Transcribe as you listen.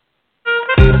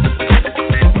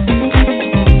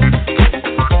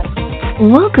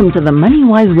Welcome to the Money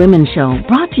Wise Women Show,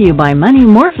 brought to you by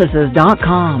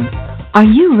MoneyMorphosis.com. Are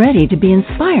you ready to be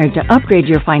inspired to upgrade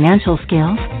your financial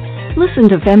skills? Listen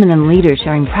to feminine leaders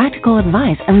sharing practical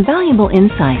advice and valuable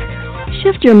insight.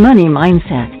 Shift your money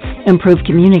mindset, improve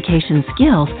communication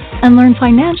skills, and learn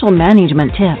financial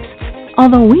management tips.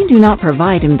 Although we do not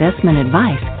provide investment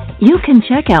advice, you can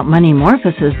check out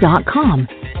MoneyMorphosis.com.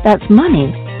 That's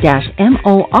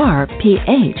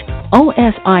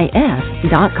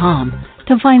money-morphosis.com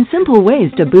to find simple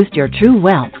ways to boost your true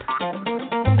wealth.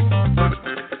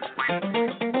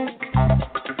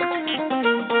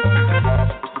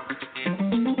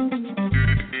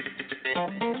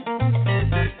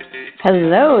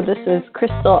 Hello, this is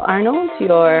Crystal Arnold,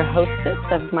 your hostess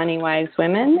of Money Wise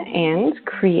Women and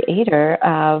creator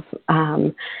of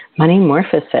Money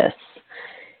Morphosis.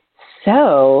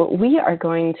 So we are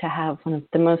going to have one of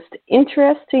the most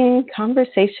interesting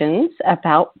conversations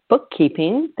about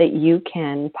bookkeeping that you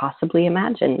can possibly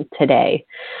imagine today.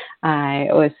 I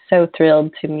was so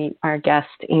thrilled to meet our guest,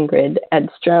 Ingrid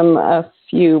Edstrom, a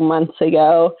few months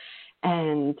ago.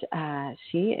 And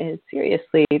she is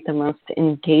seriously the most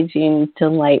engaging,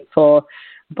 delightful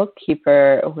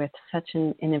bookkeeper with such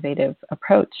an innovative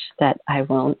approach that I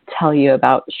will tell you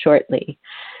about shortly.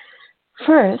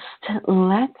 First,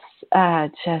 let's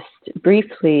just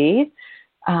briefly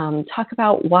talk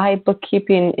about why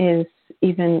bookkeeping is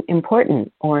even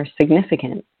important or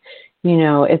significant. You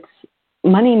know,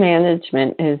 money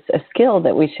management is a skill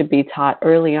that we should be taught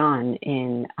early on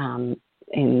in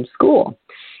school.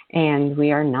 And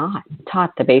we are not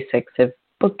taught the basics of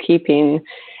bookkeeping,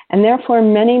 and therefore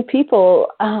many people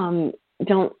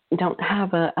don't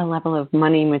have a level of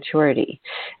money maturity.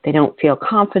 They don't feel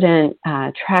confident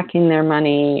tracking their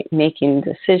money, making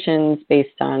decisions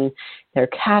based on their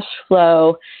cash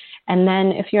flow. And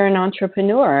then if you're an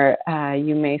entrepreneur,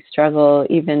 you may struggle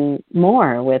even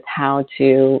more with how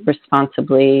to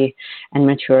responsibly and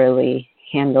maturely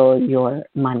handle your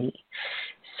money.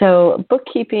 So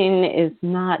bookkeeping is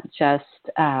not just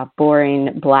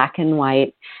boring black and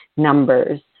white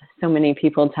numbers. So many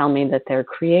people tell me that they're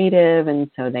creative and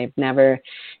so they've never,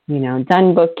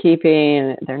 done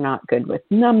bookkeeping. They're not good with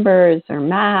numbers or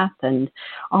math and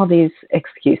all these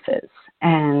excuses.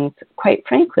 And quite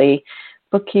frankly,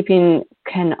 bookkeeping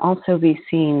can also be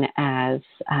seen as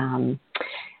an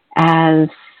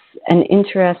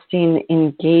interesting,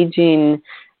 engaging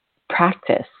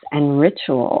practice and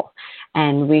ritual.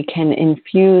 And we can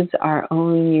infuse our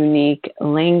own unique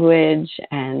language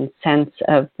and sense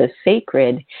of the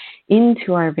sacred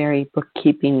into our very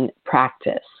bookkeeping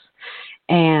practice.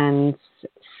 And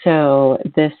so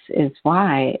this is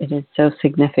why it is so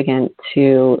significant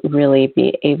to really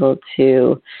be able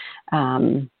to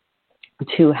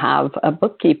have a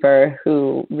bookkeeper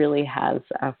who really has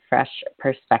a fresh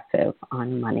perspective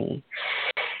on money.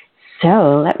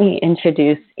 So let me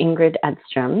introduce Ingrid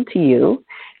Edstrom to you.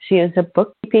 She is a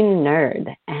bookkeeping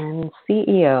nerd and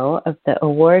CEO of the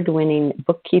award-winning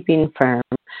bookkeeping firm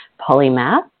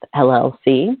Polymath,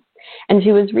 LLC, and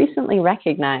she was recently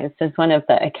recognized as one of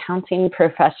the accounting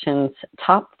profession's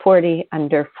top 40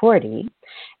 under 40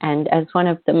 and as one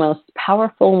of the most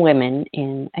powerful women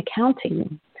in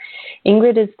accounting.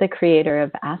 Ingrid is the creator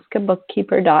of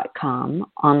AskABookkeeper.com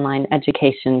online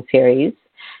education series,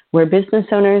 where business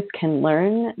owners can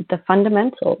learn the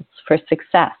fundamentals for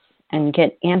success and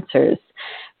get answers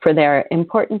for their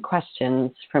important questions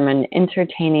from an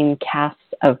entertaining cast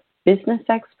of business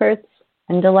experts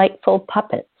and delightful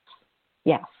puppets.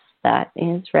 Yes, that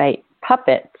is right,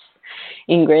 puppets.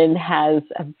 Ingrid has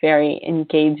a very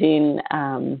engaging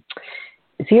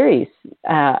series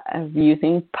of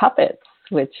using puppets,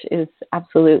 which is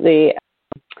absolutely,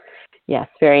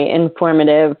 very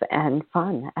informative and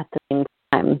fun at the same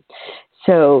time.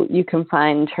 So you can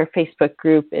find her Facebook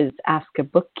group is Ask a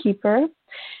Bookkeeper.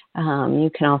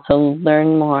 You can also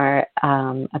learn more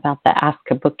about the Ask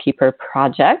a Bookkeeper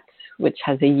project, which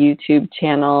has a YouTube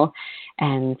channel,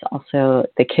 and also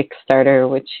the Kickstarter,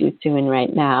 which she's doing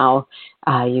right now.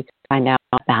 You can find out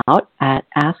about at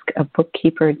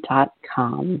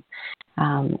askabookkeeper.com.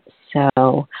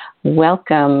 So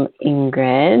welcome,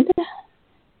 Ingrid.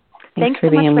 Thanks so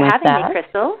much for having me,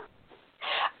 Crystal.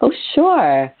 Oh,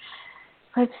 sure.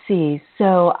 Let's see.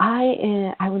 So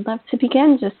I would love to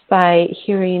begin just by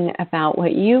hearing about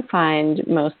what you find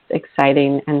most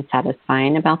exciting and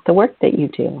satisfying about the work that you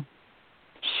do.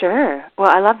 Sure. Well,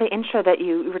 I love the intro that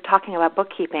you were talking about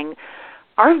bookkeeping.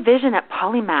 Our vision at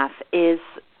Polymath is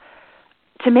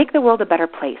to make the world a better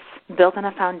place, built on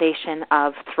a foundation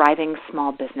of thriving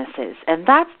small businesses. And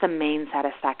that's the main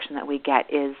satisfaction that we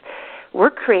get is we're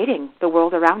creating the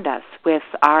world around us with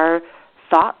our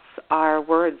thoughts, our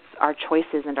words, our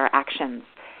choices, and our actions.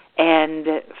 And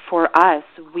for us,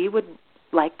 we would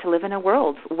like to live in a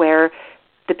world where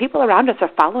the people around us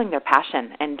are following their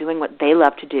passion and doing what they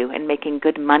love to do and making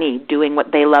good money doing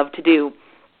what they love to do.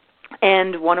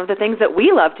 And one of the things that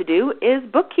we love to do is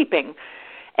bookkeeping.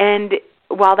 And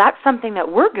while that's something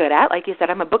that we're good at, like you said,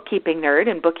 I'm a bookkeeping nerd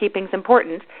and bookkeeping's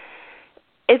important,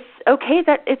 it's okay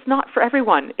that it's not for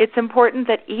everyone. It's important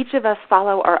that each of us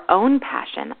follow our own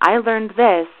passion. I learned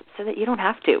this so that you don't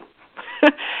have to.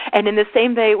 And in the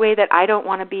same way that I don't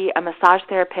want to be a massage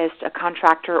therapist, a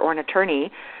contractor, or an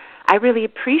attorney, I really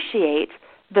appreciate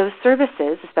those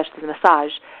services, especially the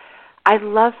massage. I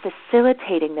love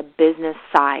facilitating the business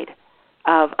side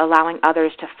of allowing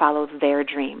others to follow their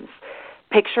dreams.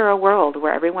 Picture a world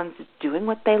where everyone's doing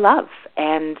what they love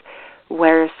and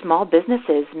where small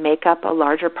businesses make up a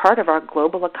larger part of our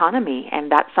global economy,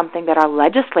 and that's something that our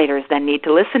legislators then need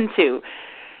to listen to.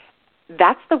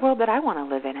 That's the world that I want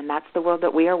to live in, and that's the world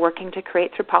that we are working to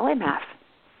create through Polymath.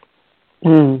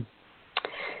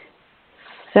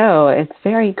 So it's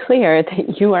very clear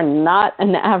that you are not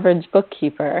an average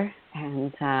bookkeeper,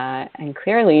 and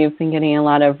clearly you've been getting a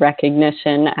lot of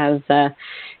recognition as a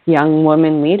young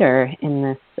woman leader in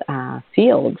this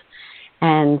field.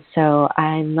 And so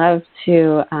I'd love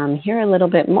to hear a little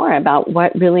bit more about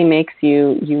what really makes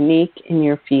you unique in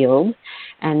your field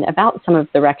and about some of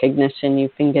the recognition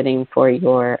you've been getting for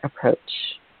your approach.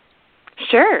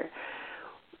 Sure.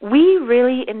 We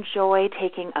really enjoy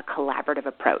taking a collaborative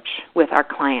approach with our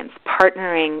clients,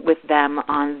 partnering with them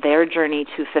on their journey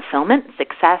to fulfillment,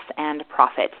 success, and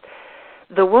profit.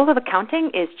 The world of accounting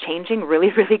is changing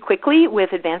really, really quickly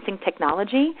with advancing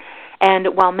technology.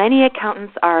 And while many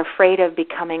accountants are afraid of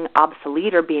becoming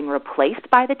obsolete or being replaced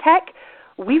by the tech,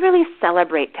 we really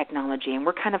celebrate technology, and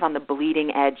we're kind of on the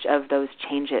bleeding edge of those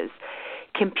changes.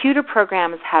 Computer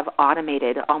programs have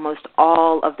automated almost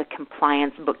all of the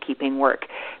compliance bookkeeping work,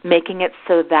 making it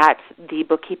so that the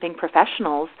bookkeeping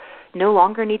professionals no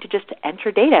longer need to just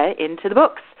enter data into the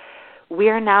books. We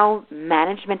are now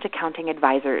management accounting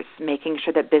advisors, making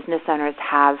sure that business owners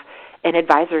have an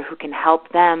advisor who can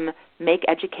help them make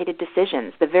educated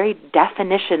decisions. The very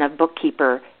definition of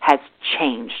bookkeeper has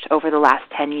changed over the last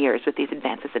 10 years with these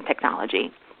advances in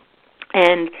technology.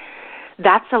 And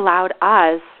that's allowed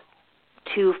us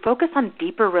to focus on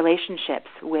deeper relationships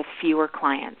with fewer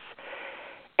clients.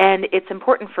 And it's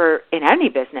important in any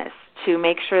business to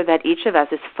make sure that each of us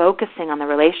is focusing on the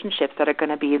relationships that are going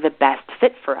to be the best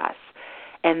fit for us.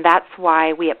 And that's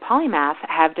why we at Polymath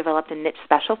have developed a niche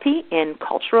specialty in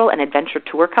cultural and adventure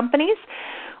tour companies.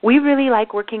 We really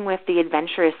like working with the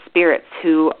adventurous spirits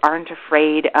who aren't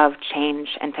afraid of change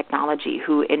and technology,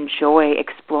 who enjoy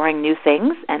exploring new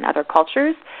things and other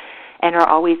cultures and are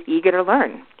always eager to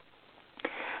learn.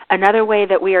 Another way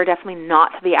that we are definitely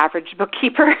not the average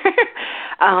bookkeeper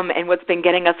and what's been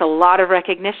getting us a lot of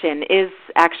recognition is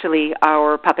actually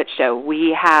our puppet show.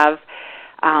 We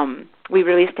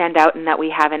really stand out in that we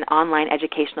have an online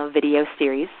educational video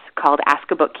series called Ask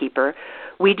a Bookkeeper.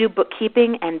 We do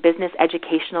bookkeeping and business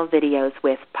educational videos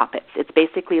with puppets. It's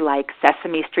basically like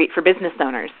Sesame Street for business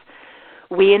owners.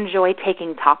 We enjoy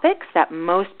taking topics that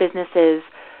most businesses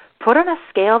put on a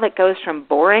scale that goes from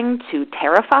boring to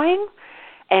terrifying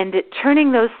and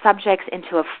turning those subjects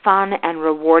into a fun and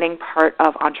rewarding part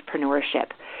of entrepreneurship.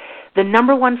 The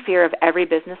number one fear of every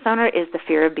business owner is the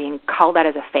fear of being called out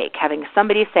as a fake, having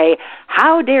somebody say,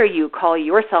 "How dare you call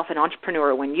yourself an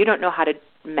entrepreneur when you don't know how to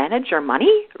manage your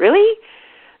money?" Really?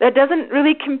 That doesn't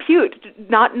really compute.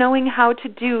 Not knowing how to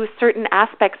do certain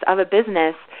aspects of a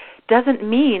business doesn't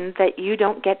mean that you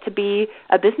don't get to be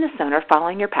a business owner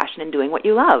following your passion and doing what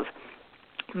you love.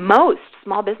 Most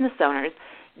small business owners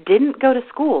didn't go to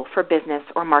school for business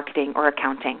or marketing or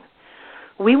accounting.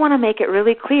 We want to make it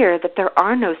really clear that there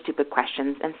are no stupid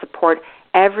questions and support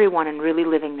everyone in really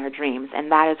living their dreams,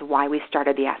 and that is why we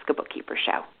started the Ask a Bookkeeper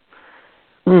show.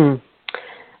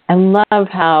 I love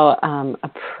how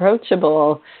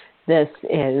approachable this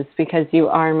is, because you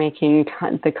are making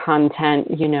the content,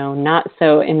 not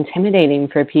so intimidating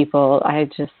for people.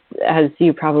 As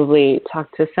you probably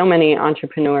talk to so many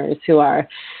entrepreneurs who are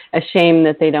ashamed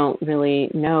that they don't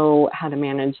really know how to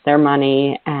manage their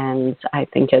money, and I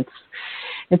think it's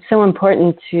so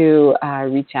important to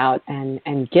reach out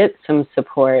and get some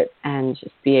support and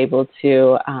just be able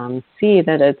to see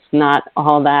that it's not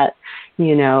all that,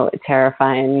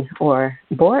 terrifying or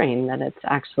boring, that it's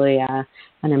actually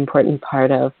an important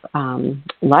part of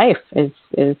life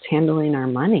is handling our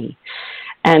money.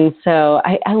 And so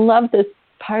I love this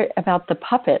part about the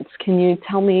puppets. Can you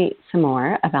tell me some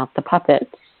more about the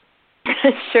puppets?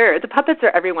 Sure. The puppets are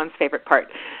everyone's favorite part.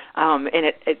 And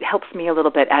it helps me a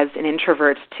little bit as an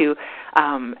introvert to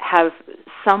have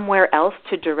somewhere else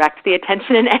to direct the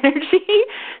attention and energy.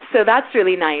 So that's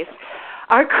really nice.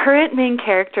 Our current main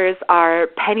characters are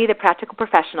Penny the Practical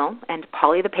Professional and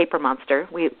Polly the Paper Monster.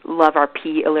 We love our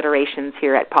P alliterations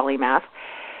here at Polymath.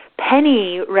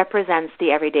 Penny represents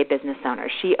the everyday business owner.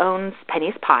 She owns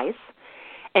Penny's Pies,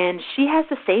 and she has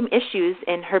the same issues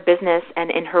in her business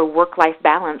and in her work-life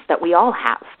balance that we all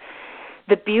have.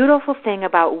 The beautiful thing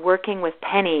about working with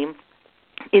Penny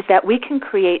is that we can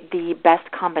create the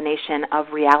best combination of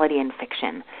reality and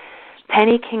fiction.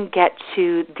 Penny can get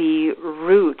to the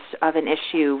root of an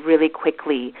issue really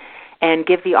quickly and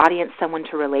give the audience someone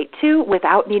to relate to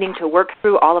without needing to work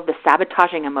through all of the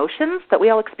sabotaging emotions that we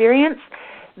all experience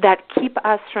that keep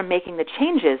us from making the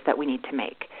changes that we need to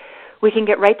make. We can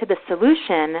get right to the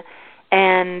solution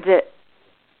and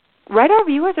write our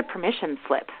viewers a permission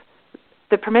slip,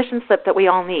 the permission slip that we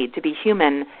all need to be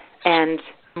human and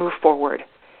move forward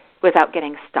without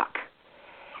getting stuck.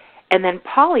 And then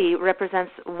Polly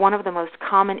represents one of the most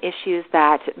common issues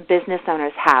that business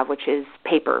owners have, which is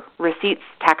paper, receipts,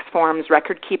 tax forms,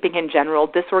 record keeping in general,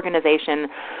 disorganization.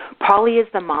 Polly is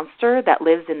the monster that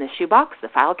lives in the shoebox, the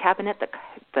file cabinet,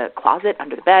 the closet,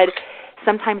 under the bed,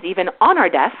 sometimes even on our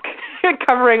desk,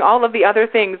 covering all of the other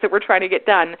things that we're trying to get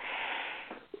done.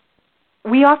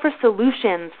 We offer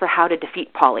solutions for how to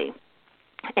defeat Polly.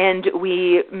 And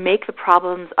we make the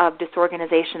problems of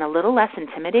disorganization a little less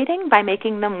intimidating by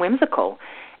making them whimsical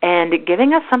and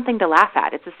giving us something to laugh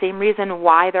at. It's the same reason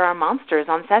why there are monsters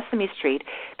on Sesame Street,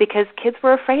 because kids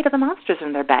were afraid of the monsters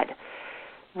in their bed.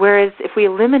 Whereas if we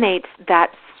eliminate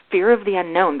that fear of the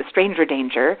unknown, the stranger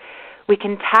danger, we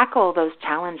can tackle those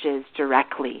challenges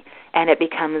directly, and it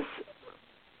becomes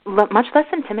much less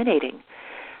intimidating.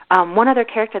 One other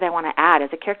character that I want to add is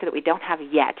a character that we don't have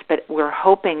yet, but we're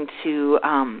hoping to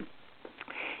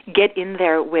get in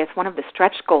there with one of the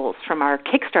stretch goals from our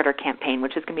Kickstarter campaign,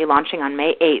 which is going to be launching on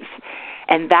May 8th,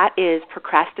 and that is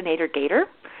Procrastinator Gator.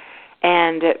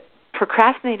 And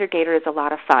Procrastinator Gator is a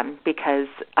lot of fun because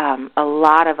a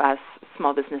lot of us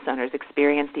small business owners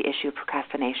experience the issue of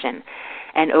procrastination.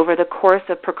 And over the course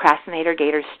of Procrastinator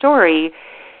Gator's story,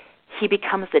 he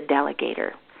becomes the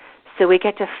delegator. So we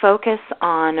get to focus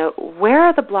on where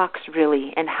are the blocks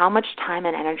really, and how much time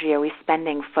and energy are we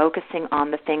spending focusing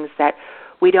on the things that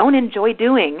we don't enjoy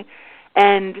doing,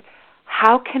 and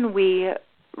how can we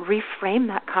reframe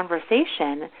that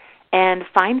conversation and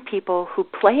find people who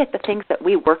play at the things that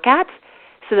we work at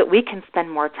so that we can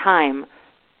spend more time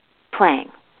playing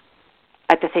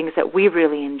at the things that we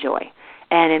really enjoy.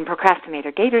 And in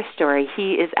Procrastinator Gator's story,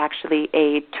 he is actually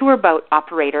a tour boat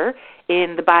operator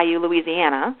in the Bayou,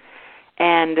 Louisiana,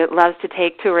 and loves to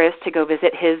take tourists to go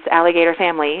visit his alligator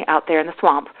family out there in the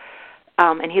swamp.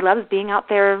 And he loves being out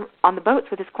there on the boats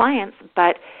with his clients,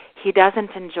 but he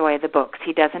doesn't enjoy the books.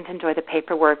 He doesn't enjoy the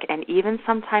paperwork, and even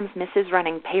sometimes misses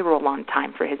running payroll on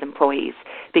time for his employees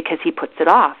because he puts it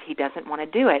off. He doesn't want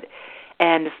to do it.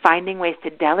 And finding ways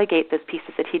to delegate those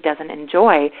pieces that he doesn't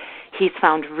enjoy, he's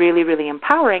found really, really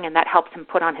empowering, and that helps him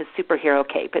put on his superhero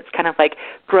cape. It's kind of like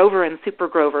Grover and Super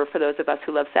Grover for those of us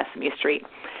who love Sesame Street.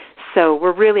 So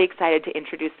we're really excited to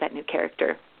introduce that new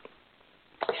character.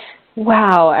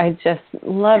 Wow, I just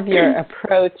love your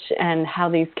approach and how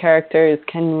these characters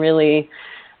can really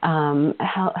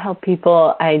help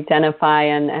people identify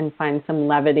and find some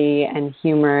levity and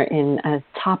humor in a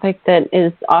topic that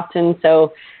is often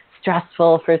so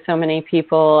stressful for so many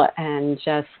people, and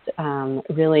just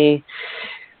really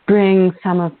bring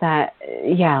some of that,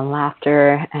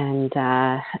 laughter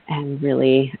and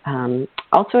really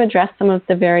also address some of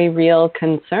the very real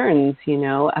concerns,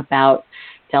 about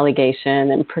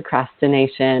delegation and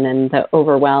procrastination and the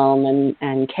overwhelm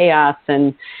and chaos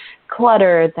and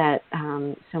clutter that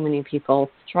so many people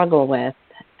struggle with.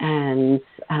 And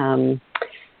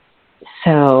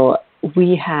so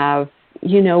we have,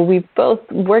 we've both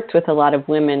worked with a lot of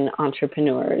women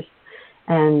entrepreneurs,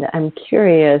 and I'm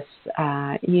curious,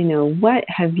 what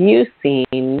have you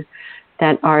seen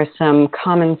that are some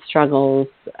common struggles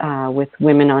with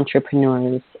women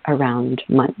entrepreneurs around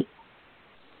money?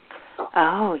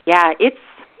 Oh, yeah,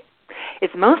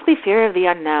 it's mostly fear of the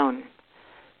unknown.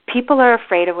 People are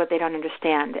afraid of what they don't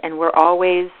understand, and we're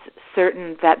always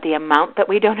certain that the amount that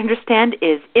we don't understand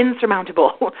is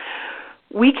insurmountable.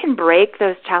 We can break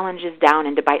those challenges down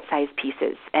into bite-sized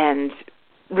pieces and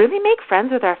really make friends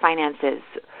with our finances.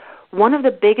 One of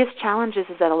the biggest challenges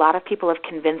is that a lot of people have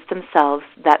convinced themselves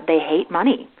that they hate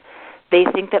money. They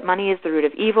think that money is the root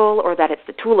of evil or that it's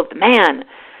the tool of the man.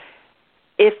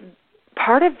 If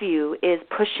part of you is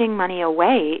pushing money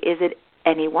away, is it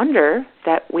any wonder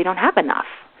that we don't have enough.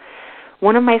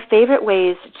 One of my favorite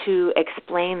ways to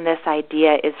explain this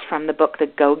idea is from the book The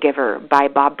Go-Giver by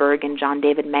Bob Burg and John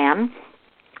David Mann.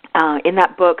 In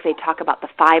that book, they talk about the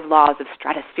 5 laws of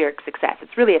stratospheric success.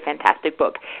 It's really a fantastic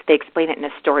book. They explain it in a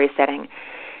story setting.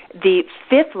 The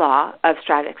 5th law of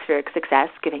stratospheric success,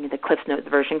 giving you the Cliff's Notes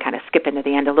version, kind of skip into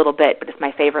the end a little bit, but it's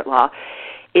my favorite law,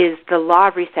 is the law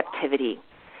of receptivity.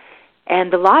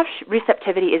 And the law of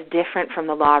receptivity is different from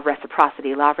the law of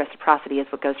reciprocity. Law of reciprocity is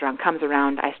what goes around comes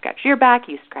around. I scratch your back,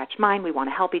 you scratch mine, we want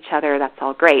to help each other, that's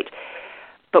all great.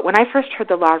 But when I first heard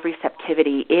the law of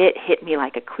receptivity, it hit me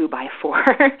like a clue by 4.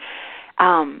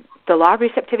 The law of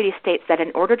receptivity states that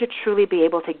in order to truly be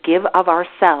able to give of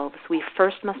ourselves, we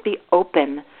first must be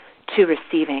open to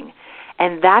receiving.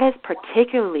 And that is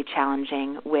particularly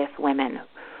challenging with women.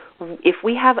 If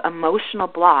we have emotional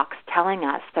blocks telling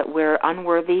us that we're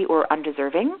unworthy or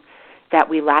undeserving, that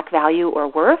we lack value or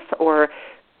worth, or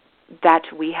that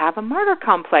we have a martyr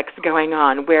complex going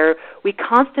on where we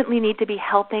constantly need to be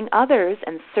helping others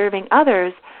and serving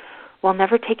others while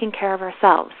never taking care of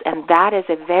ourselves. And that is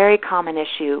a very common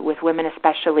issue with women,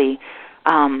 especially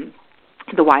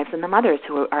the wives and the mothers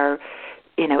who are,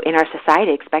 in our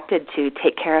society expected to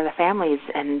take care of the families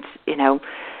and,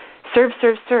 serve,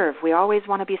 serve, serve. We always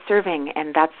want to be serving,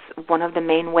 and that's one of the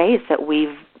main ways that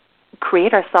we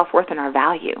create our self-worth and our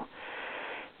value.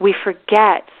 We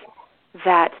forget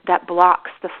that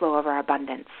blocks the flow of our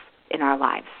abundance in our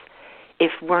lives.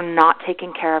 If we're not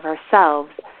taking care of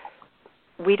ourselves,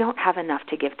 we don't have enough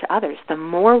to give to others. The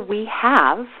more we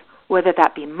have, whether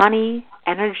that be money,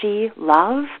 energy,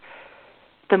 love,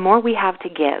 the more we have to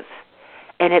give.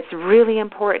 And it's really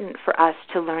important for us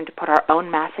to learn to put our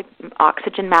own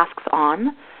oxygen masks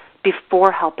on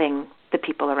before helping the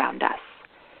people around us.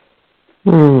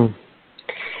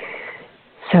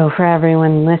 So for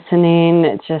everyone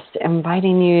listening, just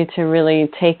inviting you to really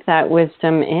take that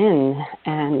wisdom in,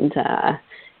 and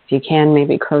if you can,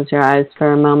 maybe close your eyes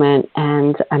for a moment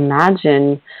and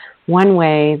imagine one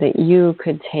way that you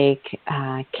could take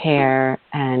care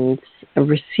and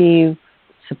receive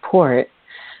support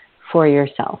for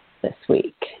yourself this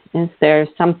week. Is there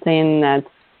something that's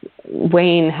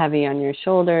weighing heavy on your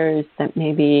shoulders that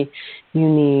maybe you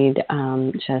need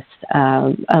just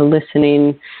a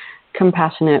listening,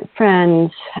 compassionate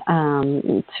friend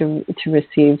to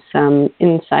receive some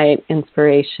insight,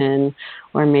 inspiration,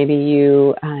 or maybe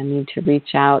you need to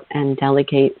reach out and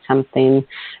delegate something,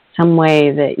 some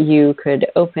way that you could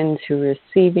open to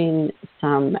receiving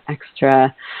some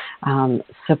extra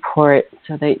support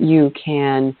so that you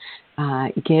can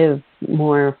give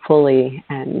more fully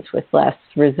and with less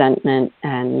resentment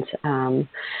and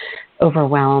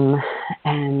overwhelm,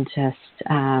 and just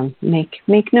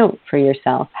make note for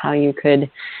yourself how you could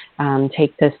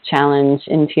take this challenge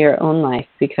into your own life,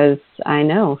 because I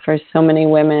know for so many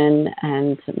women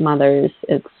and mothers,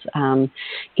 it's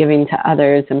giving to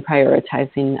others and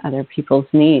prioritizing other people's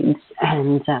needs,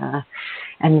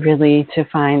 and really to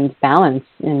find balance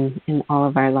in all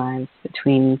of our lives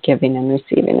between giving and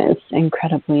receiving is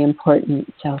incredibly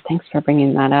important. So thanks for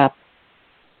bringing that up.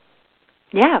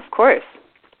 Yeah, of course.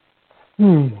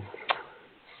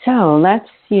 So let's,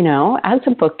 as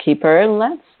a bookkeeper,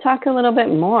 let's talk a little bit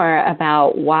more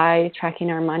about why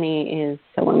tracking our money is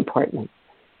so important.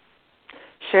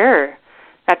 Sure.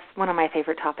 That's one of my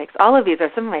favorite topics. All of these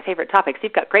are some of my favorite topics.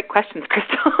 You've got great questions,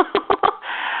 Crystal.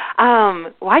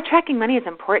 Why tracking money is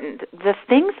important. The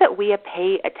things that we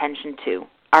pay attention to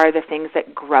are the things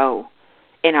that grow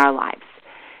in our lives.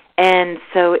 And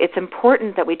so it's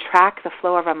important that we track the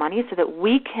flow of our money so that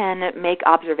we can make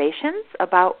observations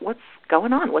about what's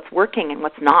going on, what's working and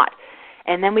what's not.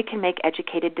 And then we can make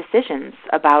educated decisions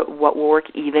about what will work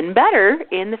even better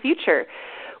in the future.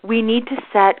 We need to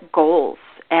set goals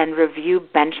and review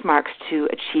benchmarks to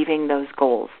achieving those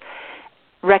goals,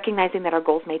 recognizing that our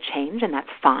goals may change, and that's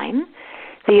fine.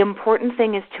 The important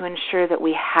thing is to ensure that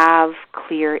we have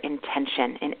clear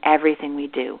intention in everything we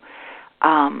do.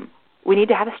 We need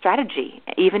to have a strategy.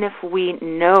 Even if we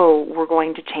know we're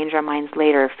going to change our minds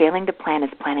later, failing to plan is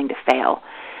planning to fail.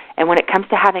 And when it comes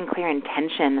to having clear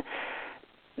intention,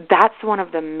 that's one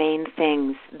of the main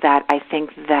things that I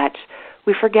think that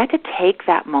we forget to take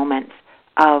that moment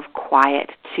of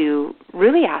quiet to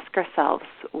really ask ourselves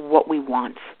what we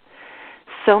want.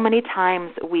 So many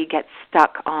times we get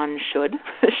stuck on should.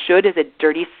 Should is a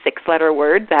dirty 6-letter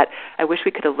word that I wish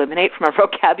we could eliminate from our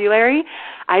vocabulary.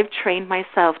 I've trained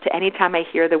myself to any time I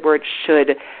hear the word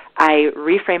should, I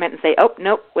reframe it and say, oh,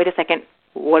 nope, wait a second,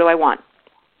 what do I want?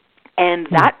 And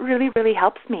that really, really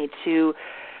helps me to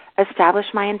establish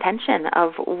my intention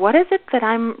of what is it that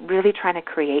I'm really trying to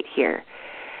create here.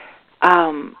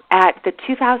 at the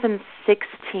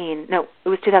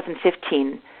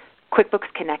 2015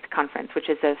 QuickBooks Connect conference, which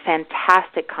is a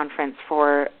fantastic conference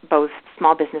for both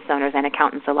small business owners and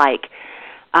accountants alike.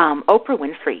 Oprah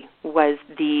Winfrey was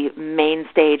the main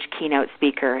stage keynote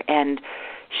speaker, and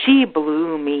she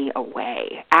blew me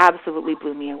away, absolutely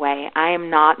blew me away. I am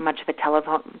not much of a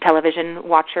television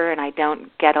watcher, and I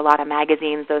don't get a lot of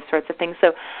magazines, those sorts of things.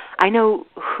 So I know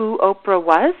who Oprah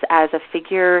was as a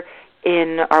figure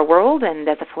in our world and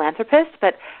as a philanthropist,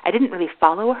 but I didn't really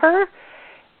follow her.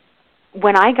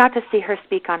 When I got to see her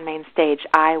speak on main stage,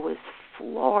 I was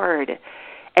floored.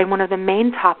 And one of the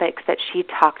main topics that she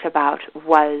talked about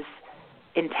was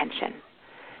intention.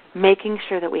 Making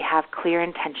sure that we have clear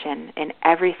intention in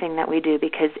everything that we do,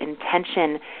 because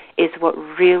intention is what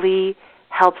really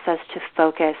helps us to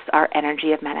focus our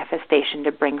energy of manifestation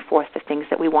to bring forth the things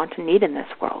that we want and need in this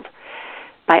world.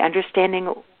 By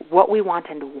understanding what we want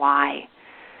and why.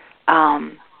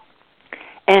 And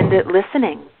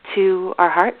listening to our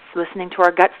hearts, listening to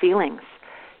our gut feelings.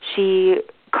 She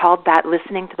called that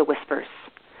listening to the whispers.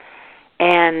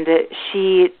 And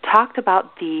she talked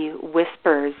about the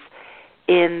whispers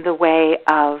in the way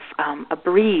of a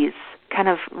breeze kind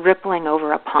of rippling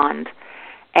over a pond.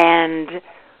 And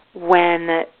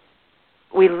when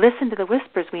we listen to the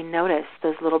whispers, we notice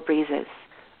those little breezes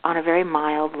on a very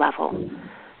mild level.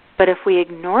 But if we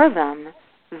ignore them,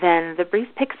 then the breeze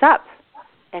picks up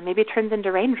and maybe turns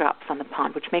into raindrops on the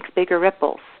pond, which makes bigger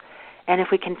ripples. And if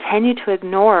we continue to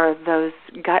ignore those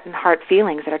gut and heart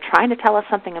feelings that are trying to tell us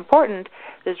something important,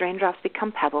 those raindrops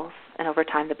become pebbles, and over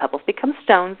time the pebbles become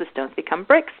stones, the stones become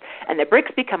bricks, and the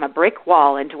bricks become a brick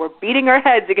wall, and we're beating our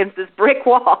heads against this brick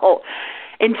wall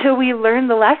until we learn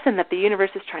the lesson that the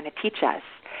universe is trying to teach us.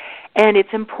 And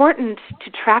it's important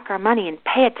to track our money and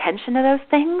pay attention to those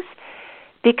things,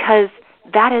 because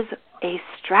that is a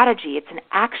strategy. It's an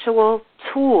actual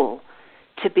tool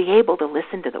to be able to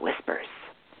listen to the whispers,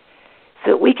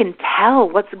 so that we can tell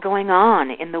what's going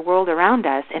on in the world around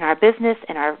us, in our business,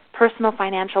 in our personal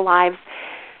financial lives.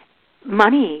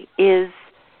 Money is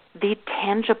the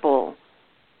tangible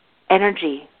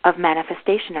energy of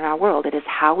manifestation in our world. It is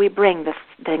how we bring the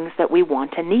things that we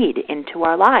want and need into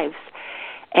our lives.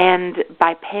 And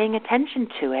by paying attention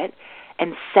to it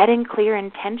and setting clear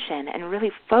intention and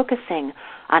really focusing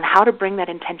on how to bring that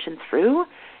intention through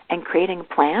and creating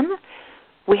a plan,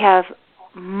 we have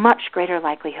much greater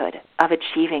likelihood of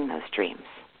achieving those dreams.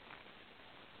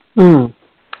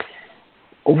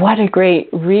 What a great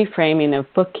reframing of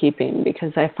bookkeeping,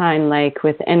 because I find, like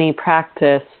with any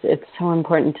practice, it's so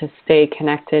important to stay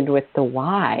connected with the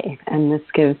why. And this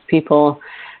gives people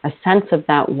a sense of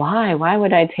that why. Why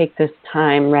would I take this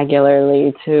time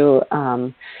regularly to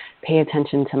pay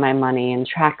attention to my money and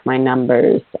track my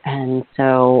numbers? And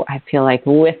so I feel like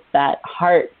with that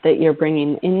heart that you're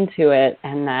bringing into it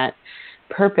and that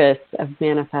purpose of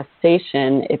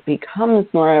manifestation, it becomes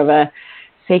more of a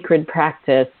sacred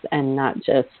practice and not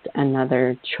just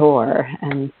another chore.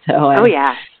 And so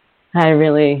I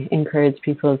really encourage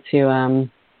people to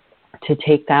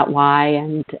take that why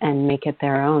and make it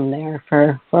their own there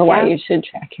for why you should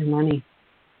track your money.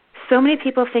 So many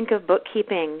people think of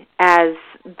bookkeeping as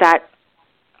that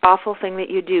awful thing that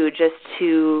you do just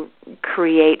to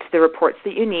create the reports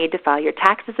that you need to file your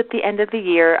taxes at the end of the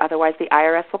year. Otherwise, the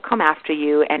IRS will come after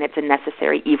you, and it's a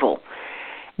necessary evil.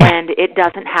 And it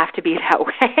doesn't have to be that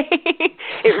way.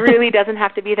 It really doesn't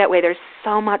have to be that way. There's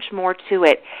so much more to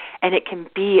it, and it can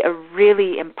be a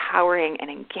really empowering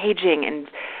and engaging and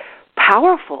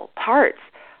powerful part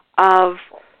of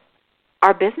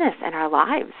our business and our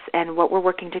lives and what we're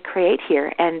working to create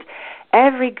here. And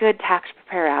every good tax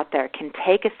preparer out there can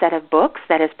take a set of books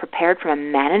that is prepared from a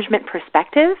management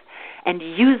perspective and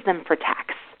use them for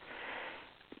tax.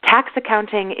 Tax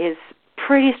accounting is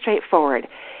pretty straightforward.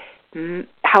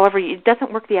 However, it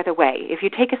doesn't work the other way. If you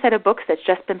take a set of books that's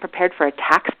just been prepared for a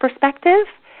tax perspective,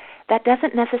 that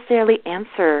doesn't necessarily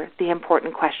answer the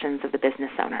important questions of the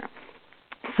business owner.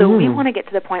 So we want to get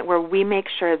to the point where we make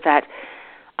sure that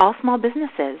all small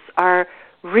businesses are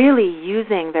really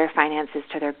using their finances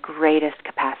to their greatest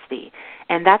capacity.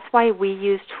 And that's why we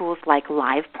use tools like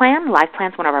LivePlan.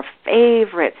 LivePlan is one of our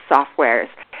favorite softwares.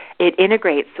 It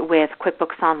integrates with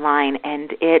QuickBooks Online,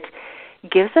 and it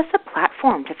gives us a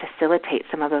platform to facilitate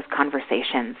some of those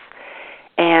conversations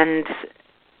and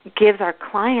gives our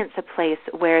clients a place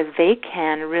where they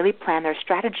can really plan their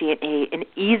strategy in an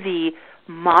easy,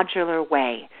 modular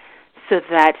way so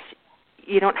that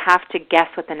you don't have to guess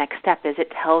what the next step is.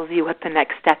 It tells you what the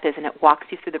next step is, and it walks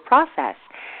you through the process.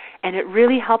 And it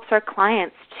really helps our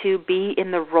clients to be in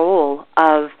the role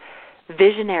of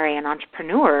visionary and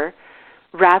entrepreneur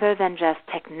rather than just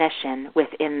technician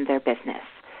within their business.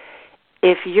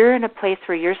 If you're in a place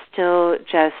where you're still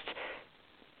just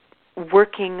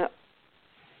working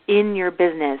in your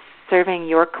business, serving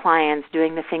your clients,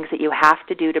 doing the things that you have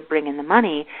to do to bring in the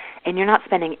money, and you're not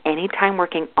spending any time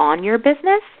working on your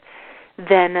business,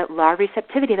 then law of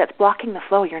receptivity, that's blocking the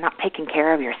flow. You're not taking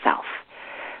care of yourself.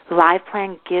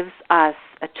 LivePlan gives us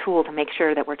a tool to make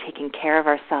sure that we're taking care of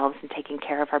ourselves and taking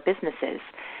care of our businesses.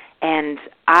 And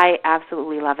I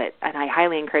absolutely love it, and I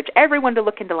highly encourage everyone to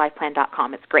look into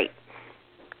liveplan.com. It's great.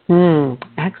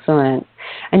 Excellent.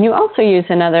 And you also use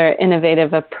another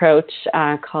innovative approach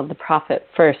called the Profit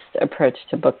First approach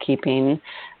to bookkeeping,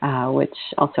 which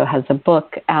also has a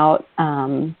book out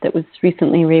that was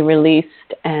recently re-released.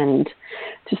 And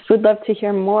just would love to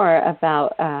hear more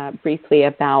about, briefly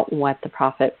about what the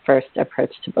Profit First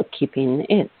approach to bookkeeping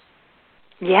is.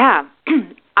 Yeah,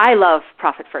 I love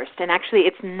Profit First. And actually,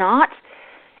 it's not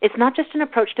just an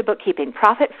approach to bookkeeping.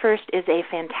 Profit First is a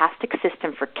fantastic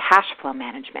system for cash flow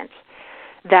management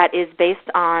that is based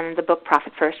on the book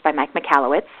Profit First by Mike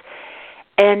Michalowicz.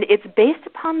 And it's based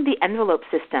upon the envelope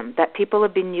system that people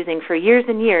have been using for years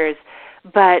and years,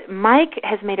 but Mike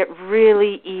has made it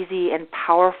really easy and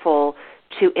powerful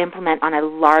to implement on a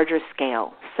larger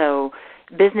scale. So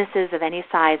businesses of any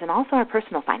size and also our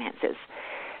personal finances.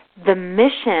 The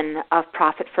mission of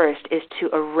Profit First is to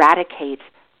eradicate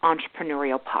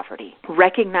entrepreneurial poverty,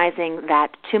 recognizing that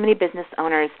too many business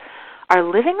owners are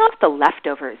living off the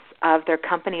leftovers of their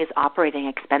company's operating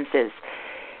expenses.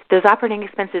 Those operating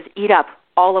expenses eat up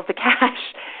all of the cash.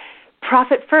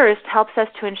 Profit First helps us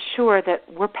to ensure that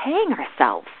we're paying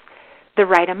ourselves the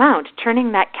right amount,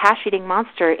 turning that cash-eating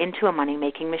monster into a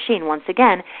money-making machine. Once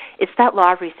again, it's that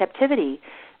law of receptivity,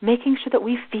 making sure that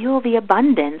we feel the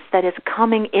abundance that is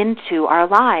coming into our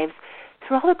lives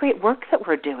through all the great work that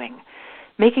we're doing,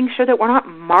 making sure that we're not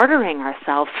martyring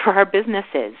ourselves for our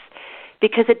businesses,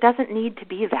 because it doesn't need to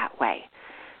be that way.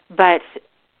 But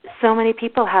so many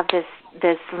people have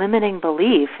this limiting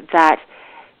belief that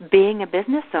being a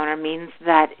business owner means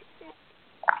that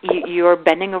you're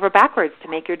bending over backwards to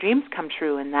make your dreams come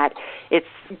true, and that it's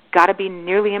got to be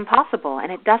nearly impossible,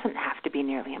 and it doesn't have to be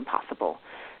nearly impossible.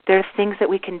 There's things that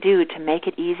we can do to make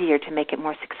it easier, to make it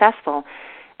more successful,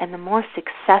 and the more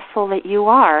successful that you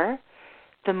are,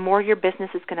 the more your business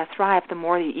is going to thrive, the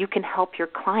more you can help your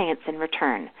clients in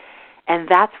return. And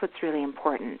that's what's really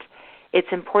important. It's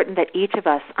important that each of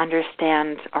us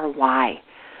understand our why.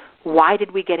 Why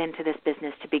did we get into this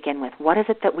business to begin with? What is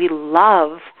it that we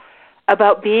love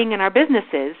about being in our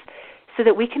businesses so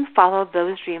that we can follow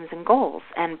those dreams and goals?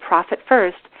 And Profit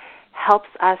First helps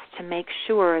us to make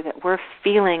sure that we're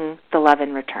feeling the love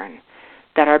in return,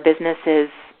 that our businesses,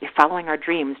 following our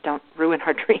dreams, don't ruin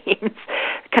our dreams.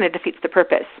 It kind of defeats the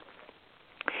purpose.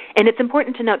 And it's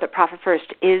important to note that Profit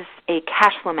First is a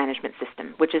cash flow management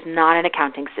system, which is not an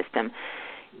accounting system.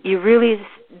 You really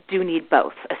do need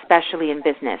both, especially in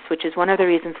business, which is one of the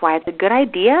reasons why it's a good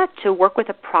idea to work with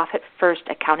a Profit First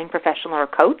accounting professional or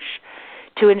coach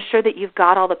to ensure that you've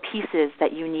got all the pieces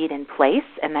that you need in place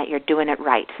and that you're doing it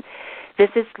right. This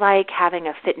is like having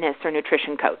a fitness or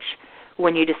nutrition coach.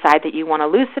 When you decide that you want to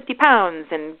lose 50 pounds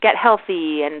and get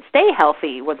healthy and stay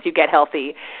healthy once you get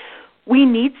healthy, we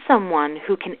need someone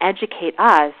who can educate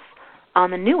us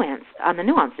on the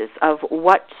nuances of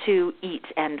what to eat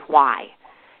and why,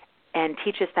 and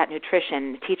teach us that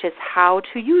nutrition, teach us how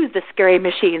to use the scary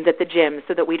machines at the gym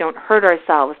so that we don't hurt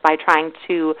ourselves by trying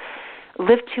to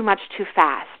lift too much too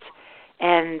fast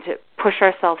and push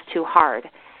ourselves too hard,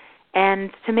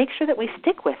 and to make sure that we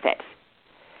stick with it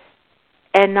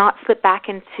and not slip back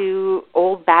into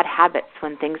old bad habits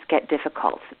when things get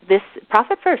difficult. This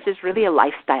Profit First is really a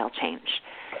lifestyle change,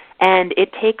 and it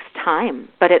takes time,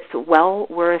 but it's well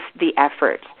worth the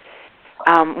effort.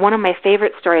 One of my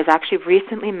favorite stories, I actually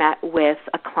recently met with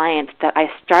a client that I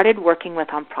started working with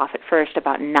on Profit First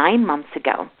about 9 months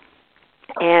ago,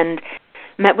 and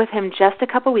met with him just a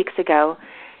couple weeks ago,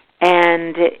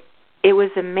 and it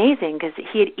was amazing because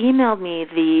he had emailed me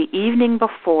the evening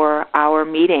before our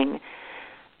meeting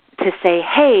to say,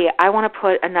 hey, I want to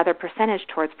put another percentage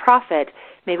towards profit.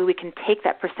 Maybe we can take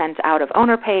that percent out of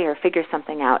owner pay or figure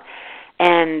something out.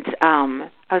 And I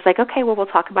was like, okay, well, we'll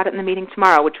talk about it in the meeting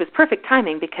tomorrow, which was perfect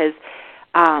timing because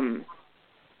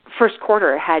first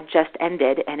quarter had just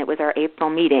ended, and it was our April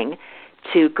meeting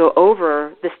to go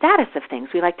over the status of things.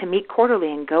 We like to meet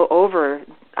quarterly and go over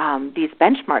these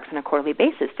benchmarks on a quarterly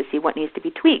basis to see what needs to be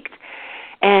tweaked.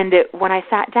 And when I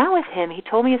sat down with him, he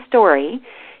told me a story.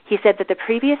 He said that the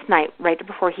previous night, right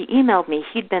before he emailed me,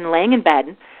 he'd been laying in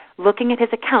bed looking at his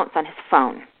accounts on his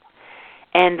phone,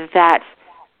 and that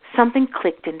something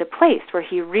clicked into place where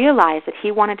he realized that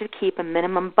he wanted to keep a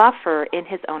minimum buffer in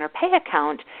his owner pay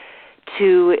account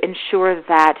to ensure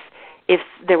that if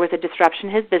there was a disruption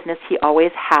in his business, he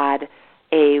always had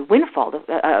a windfall,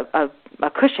 a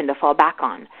cushion to fall back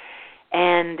on.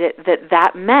 And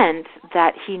that meant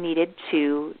that he needed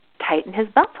to tighten his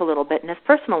belt a little bit in his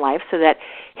personal life so that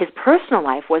his personal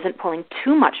life wasn't pulling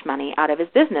too much money out of his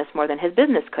business, more than his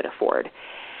business could afford.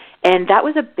 And that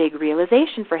was a big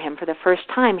realization for him. For the first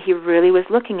time, he really was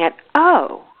looking at,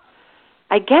 oh,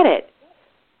 I get it.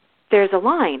 There's a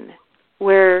line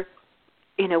where,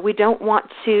 we don't want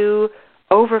to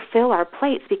overfill our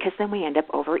plates because then we end up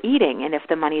overeating. And if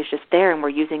the money is just there and we're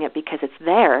using it because it's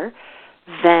there,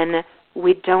 then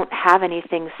we don't have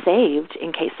anything saved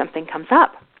in case something comes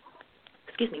up.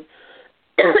 Excuse me.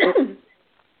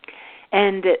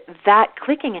 And that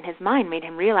clicking in his mind made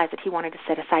him realize that he wanted to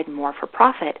set aside more for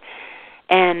profit.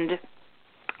 And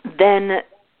then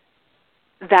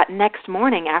that next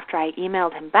morning after I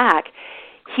emailed him back,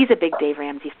 he's a big Dave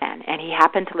Ramsey fan, and he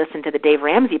happened to listen to the Dave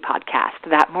Ramsey podcast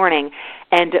that morning.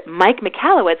 And Mike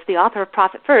Michalowicz, the author of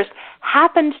Profit First,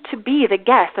 happened to be the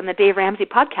guest on the Dave Ramsey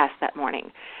podcast that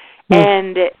morning.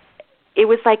 And it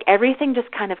was like everything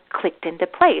just kind of clicked into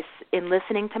place in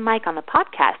listening to Mike on the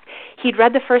podcast. He'd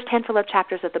read the first handful of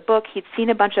chapters of the book. He'd seen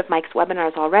a bunch of Mike's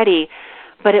webinars already,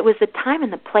 but it was the time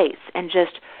and the place and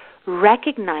just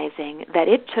recognizing that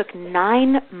it took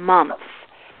 9 months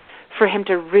for him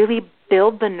to really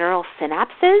build the neural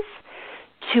synapses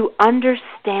to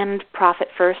understand Profit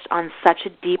First on such a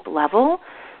deep level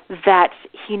that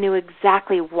he knew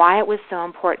exactly why it was so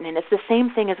important. And it's the same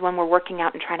thing as when we're working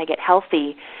out and trying to get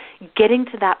healthy, getting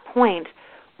to that point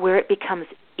where it becomes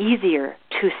easier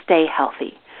to stay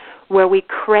healthy, where we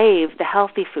crave the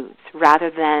healthy foods rather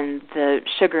than the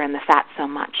sugar and the fat so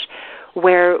much,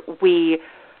 where we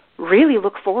really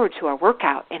look forward to our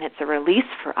workout and it's a release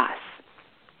for us.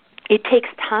 It takes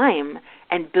time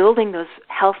and building those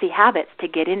healthy habits to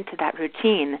get into that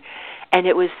routine. And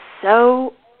it was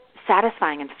so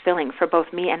satisfying and fulfilling for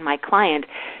both me and my client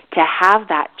to have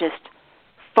that just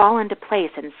fall into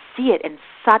place and see it in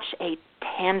such a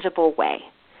tangible way.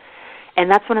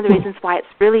 And that's one of the reasons why it's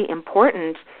really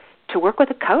important to work with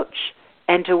a coach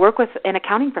and to work with an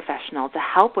accounting professional to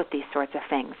help with these sorts of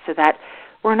things so that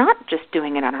we're not just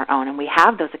doing it on our own and we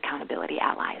have those accountability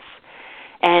allies.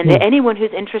 And anyone who's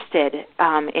interested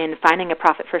in finding a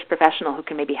Profit First professional who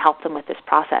can maybe help them with this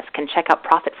process can check out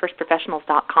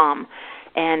ProfitFirstProfessionals.com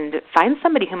and find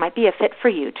somebody who might be a fit for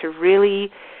you to really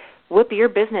whip your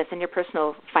business and your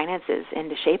personal finances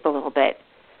into shape a little bit.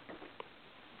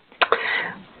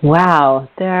 Wow,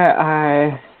 there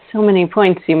are so many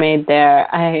points you made there.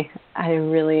 I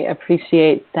really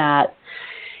appreciate that.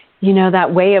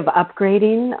 That way of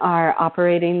upgrading our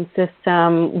operating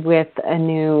system with a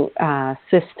new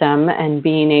system and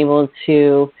being able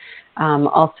to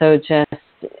also just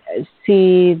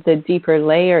see the deeper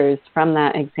layers from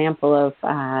that example of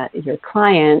your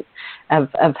client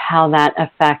of how that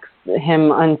affects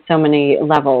him on so many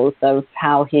levels of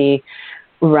how he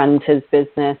runs his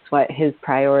business, what his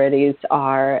priorities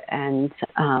are. And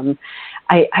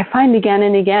I find again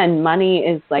and again, money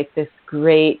is like this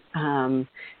great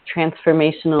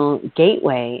transformational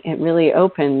gateway. It really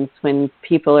opens when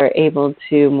people are able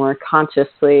to more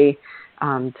consciously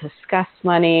discuss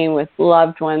money with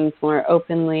loved ones more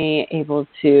openly, able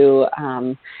to,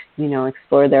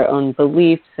 explore their own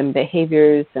beliefs and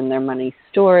behaviors and their money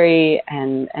story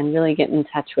and really get in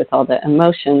touch with all the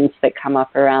emotions that come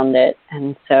up around it.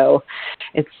 And so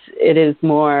it is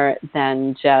more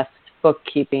than just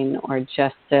bookkeeping or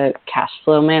just a cash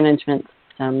flow management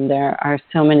system. There are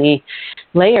so many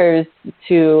layers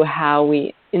to how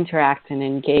we interact and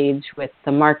engage with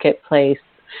the marketplace,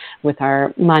 with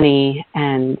our money,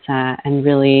 and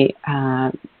really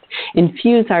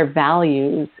infuse our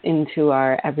values into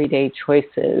our everyday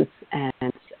choices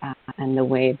and the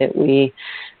way that we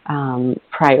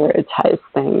prioritize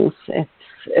things.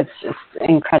 It's just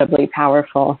incredibly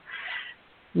powerful.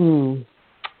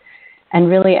 And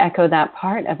really echo that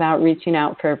part about reaching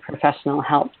out for professional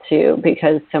help too,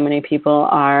 because so many people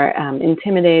are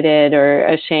intimidated or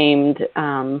ashamed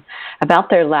about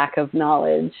their lack of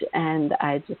knowledge. And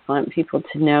I just want people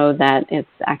to know that it's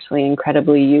actually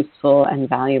incredibly useful and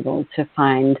valuable to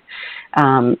find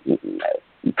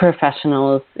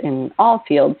professionals in all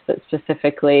fields, but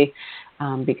specifically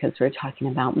because we're talking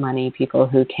about money, people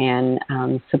who can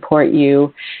support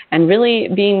you and really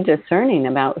being discerning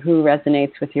about who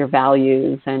resonates with your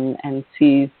values and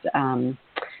sees,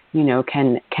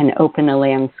 can open a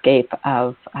landscape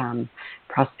of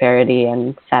prosperity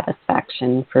and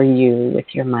satisfaction for you with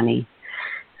your money.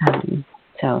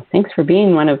 So thanks for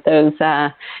being one of those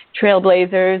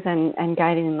trailblazers and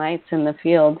guiding lights in the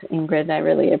field, Ingrid. I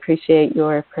really appreciate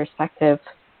your perspective.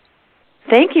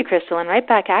 Thank you, Crystal, and right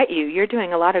back at you. You're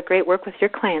doing a lot of great work with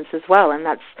your clients as well, and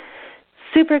that's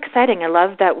super exciting. I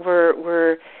love that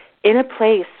we're in a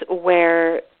place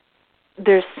where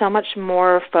there's so much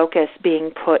more focus being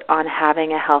put on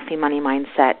having a healthy money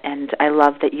mindset, and I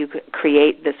love that you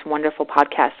create this wonderful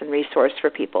podcast and resource for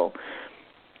people.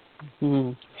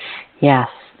 Mm-hmm. Yes,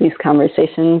 these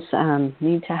conversations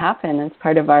need to happen. It's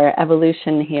part of our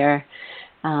evolution here.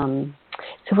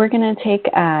 So we're going to take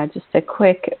just a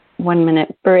quick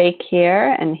 1-minute break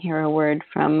here and hear a word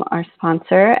from our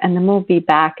sponsor, and then we'll be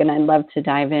back, and I'd love to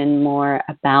dive in more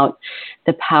about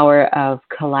the power of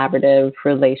collaborative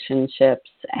relationships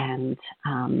and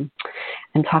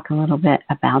talk a little bit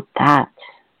about that.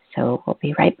 So we'll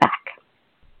be right back.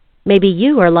 Maybe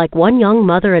you are like one young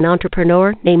mother and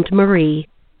entrepreneur named Marie.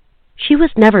 She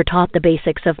was never taught the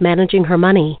basics of managing her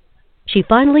money. She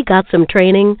finally got some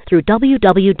training through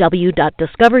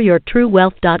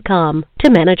www.discoveryourtruewealth.com to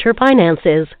manage her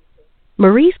finances.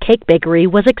 Marie's cake bakery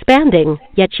was expanding,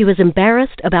 yet she was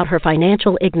embarrassed about her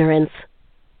financial ignorance.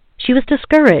 She was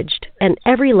discouraged, and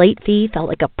every late fee felt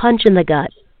like a punch in the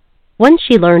gut. Once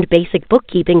she learned basic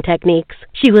bookkeeping techniques,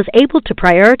 she was able to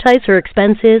prioritize her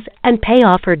expenses and pay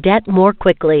off her debt more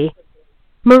quickly.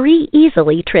 Marie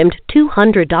easily trimmed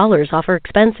 $200 off her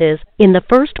expenses in the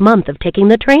first month of taking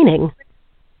the training.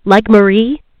 Like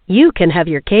Marie, you can have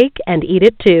your cake and eat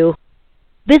it too.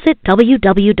 Visit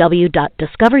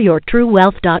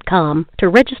www.discoveryourtruewealth.com to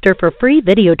register for free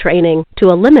video training to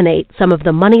eliminate some of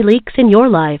the money leaks in your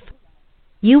life.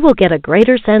 You will get a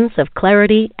greater sense of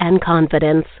clarity and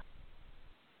confidence.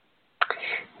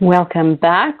 Welcome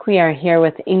back. We are here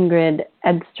with Ingrid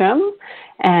Edstrom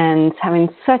and having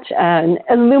such an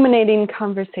illuminating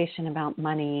conversation about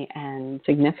money and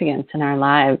significance in our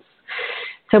lives.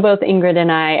 So both Ingrid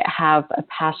and I have a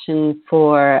passion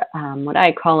for what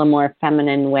I call a more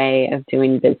feminine way of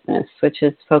doing business, which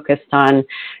is focused on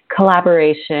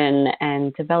collaboration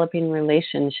and developing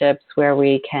relationships where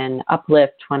we can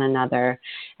uplift one another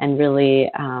and really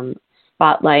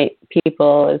spotlight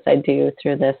people, as I do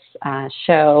through this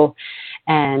show,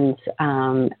 and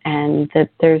that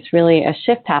there's really a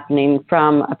shift happening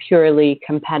from a purely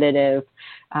competitive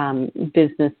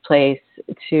business place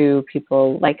to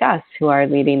people like us who are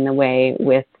leading the way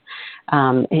with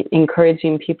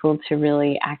encouraging people to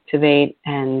really activate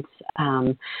and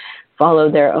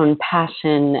follow their own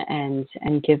passion and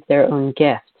give their own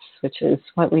gifts, which is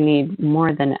what we need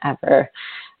more than ever.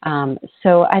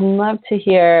 So I'd love to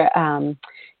hear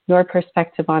your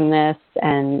perspective on this,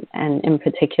 and in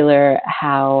particular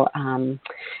how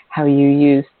you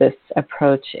use this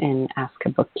approach in Ask a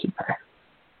Bookkeeper.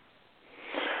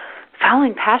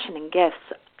 Following passion and gifts.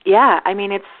 Yeah, I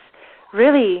mean, it's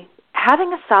really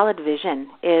having a solid vision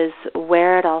is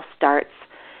where it all starts.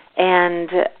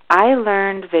 And I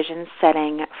learned vision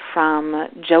setting from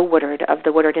Joe Woodard of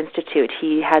the Woodard Institute.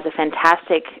 He has a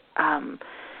fantastic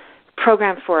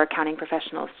program for accounting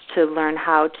professionals to learn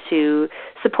how to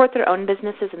support their own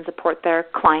businesses and support their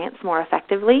clients more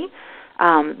effectively.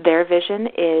 Their vision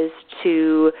is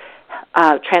to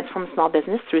transform small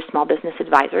business through small business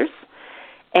advisors.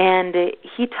 And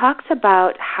he talks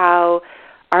about how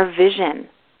our vision,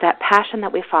 that passion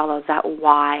that we follow, that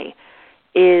why,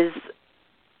 is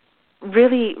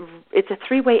really, it's a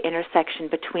three-way intersection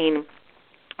between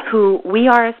who we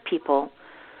are as people,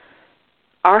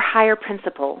 our higher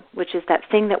principle, which is that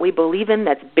thing that we believe in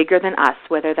that's bigger than us,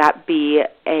 whether that be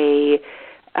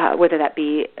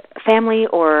family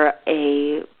or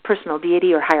a personal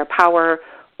deity or higher power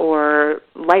or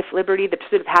life, liberty, the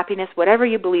pursuit of happiness, whatever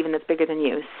you believe in that's bigger than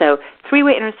you. So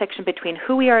three-way intersection between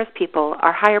who we are as people,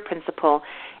 our higher principle,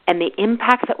 and the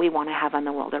impact that we want to have on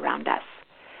the world around us.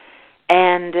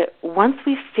 And once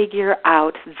we figure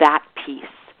out that piece,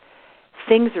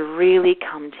 things really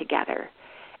come together.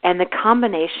 And the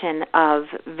combination of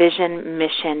vision,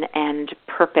 mission, and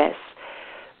purpose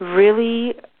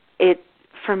really,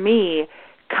 for me,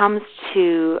 comes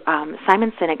to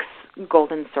Simon Sinek's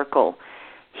Golden Circle.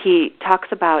 He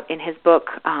talks about in his book,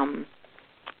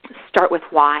 Start With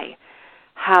Why,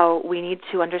 how we need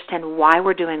to understand why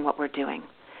we're doing what we're doing,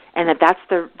 and that's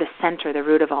the center, the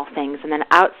root of all things. And then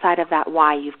outside of that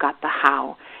why, you've got the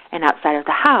how, and outside of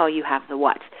the how, you have the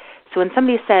what. So when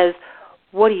somebody says,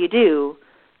 what do?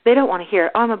 They don't want to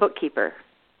hear, I'm a bookkeeper,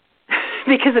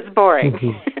 because it's boring.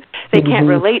 Mm-hmm. They can't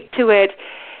relate to it.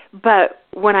 But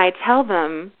when I tell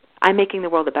them I'm making the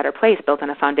world a better place built on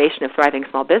a foundation of thriving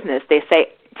small business, they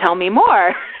say, tell me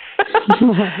more.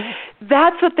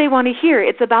 That's what they want to hear.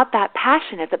 It's about that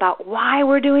passion. It's about why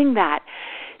we're doing that.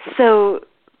 So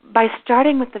by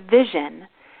starting with the vision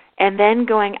and then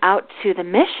going out to the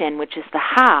mission, which is the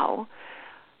how,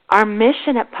 our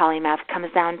mission at Polymath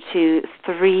comes down to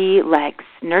 3 legs: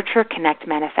 nurture, connect,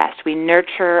 manifest. We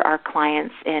nurture our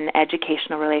clients in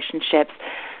educational relationships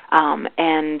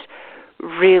and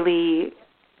really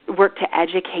work to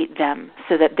educate them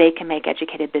so that they can make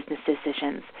educated business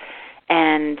decisions.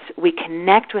 And we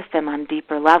connect with them on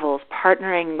deeper levels,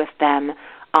 partnering with them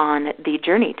on the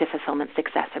journey to fulfillment,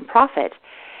 success, and profit.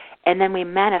 And then we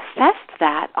manifest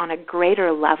that on a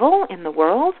greater level in the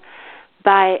world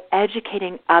by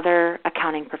educating other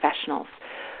accounting professionals.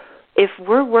 If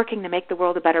we're working to make the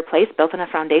world a better place, built on a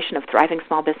foundation of thriving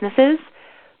small businesses,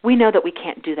 we know that we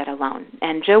can't do that alone.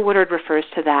 And Joe Woodard refers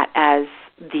to that as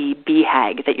the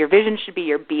BHAG, that your vision should be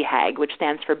your BHAG, which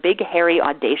stands for Big, Hairy,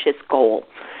 Audacious Goal.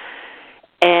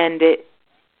 And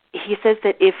he says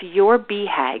that if your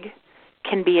BHAG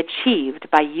can be achieved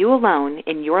by you alone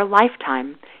in your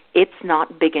lifetime, it's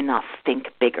not big enough. Think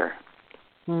bigger.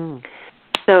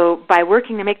 So by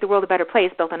working to make the world a better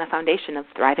place, built on a foundation of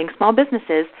thriving small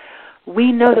businesses,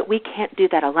 we know that we can't do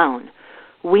that alone.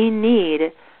 We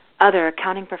need other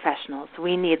accounting professionals.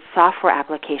 We need software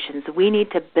applications. We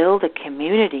need to build a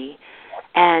community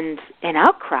and an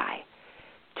outcry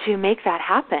to make that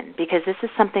happen, because this is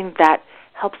something that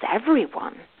helps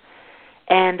everyone.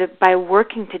 And by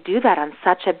working to do that on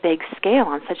such a big scale,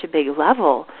 on such a big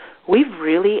level, we've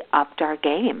really upped our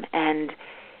game. And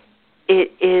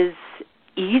it is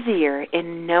easier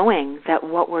in knowing that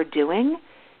what we're doing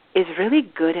is really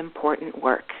good, important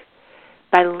work.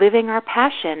 By living our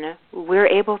passion, we're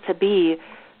able to be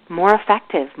more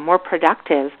effective, more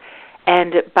productive,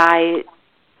 and by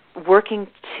working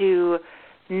to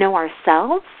know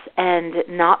ourselves and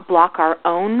not block our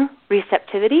own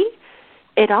receptivity,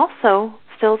 it also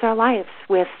fills our lives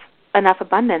with enough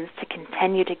abundance to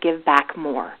continue to give back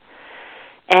more.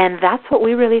 And that's what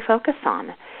we really focus on.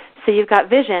 So you've got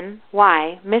vision,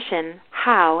 why, mission,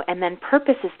 how, and then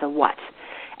purpose is the what.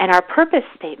 And our purpose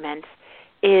statement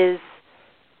is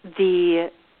the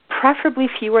preferably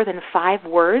fewer than 5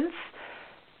 words,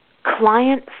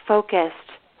 client-focused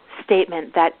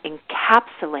statement that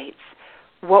encapsulates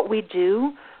what we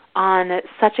do on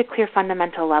such a clear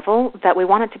fundamental level that we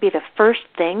want it to be the first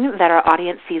thing that our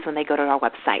audience sees when they go to our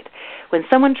website. When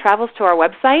someone travels to our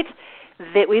website,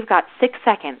 we've got 6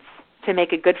 seconds to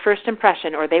make a good first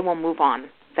impression, or they will move on.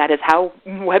 That is how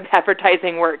web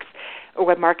advertising works, or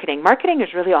web marketing. Marketing is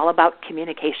really all about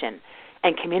communication,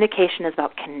 and communication is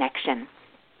about connection,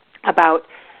 about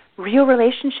real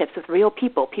relationships with real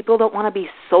people. People don't want to be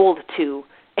sold to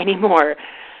anymore.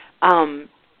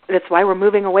 That's why we're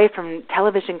moving away from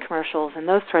television commercials and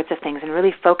those sorts of things and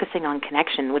really focusing on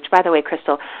connection, which, by the way,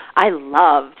 Crystal, I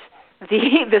loved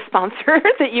the sponsor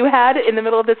that you had in the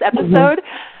middle of this episode.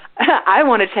 I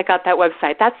want to check out that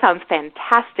website. That sounds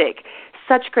fantastic.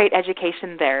 Such great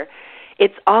education there.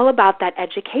 It's all about that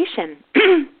education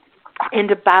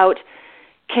and about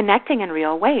connecting in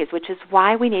real ways, which is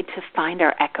why we need to find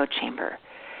our echo chamber.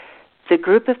 The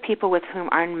group of people with whom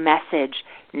our message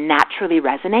naturally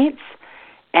resonates,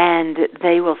 and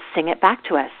they will sing it back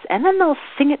to us, and then they'll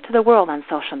sing it to the world on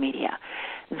social media.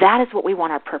 That is what we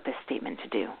want our purpose statement to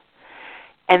do.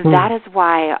 And that is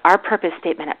why our purpose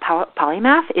statement at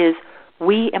Polymath is,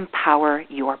 we empower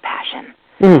your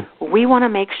passion. We want to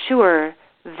make sure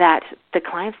that the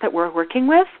clients that we're working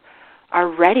with are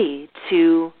ready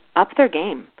to up their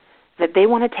game, that they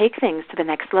want to take things to the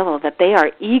next level, that they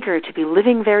are eager to be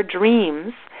living their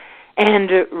dreams and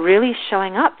really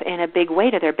showing up in a big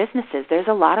way to their businesses. There's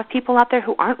a lot of people out there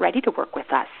who aren't ready to work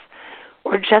with us,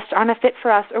 or just aren't a fit for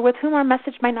us, or with whom our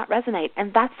message might not resonate,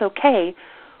 and that's okay.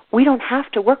 We don't have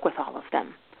to work with all of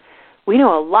them. We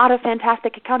know a lot of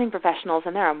fantastic accounting professionals,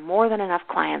 and there are more than enough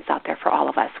clients out there for all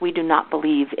of us. We do not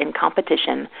believe in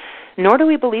competition, nor do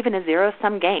we believe in a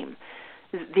zero-sum game.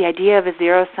 The idea of a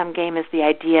zero-sum game is the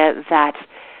idea that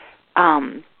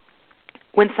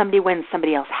when somebody wins,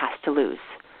 somebody else has to lose,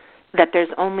 that there's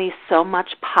only so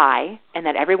much pie and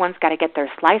that everyone's got to get their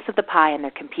slice of the pie and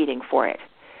they're competing for it.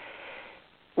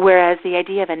 Whereas the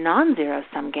idea of a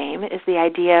non-zero-sum game is the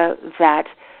idea that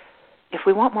if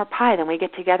we want more pie, then we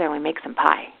get together and we make some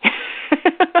pie,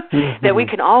 that we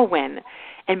can all win.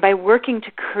 And by working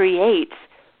to create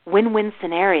win-win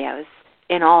scenarios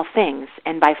in all things,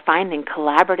 and by finding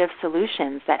collaborative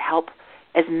solutions that help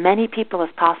as many people as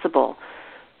possible,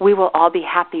 we will all be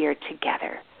happier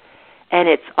together. And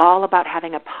it's all about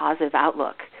having a positive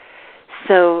outlook.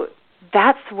 So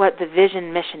that's what the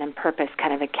vision, mission, and purpose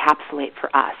kind of encapsulate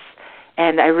for us.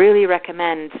 And I really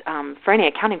recommend, for any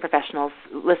accounting professionals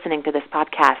listening to this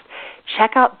podcast,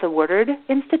 check out the Woodard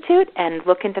Institute and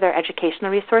look into their educational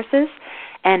resources.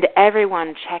 And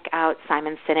everyone check out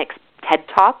Simon Sinek's TED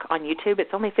Talk on YouTube.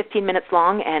 It's only 15 minutes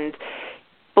long and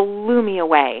blew me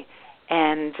away.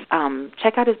 And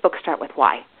check out his book, Start With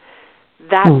Why.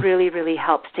 That really, really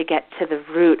helps to get to the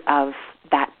root of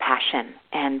that passion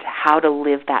and how to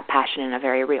live that passion in a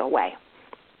very real way.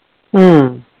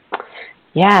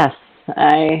 Yes.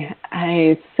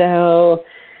 So,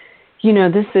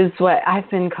 this is what I've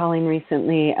been calling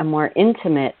recently a more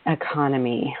intimate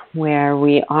economy, where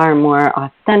we are more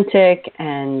authentic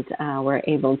and we're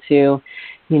able to,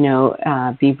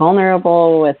 be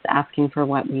vulnerable with asking for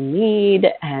what we need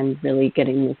and really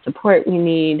getting the support we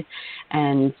need.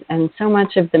 And so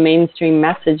much of the mainstream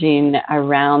messaging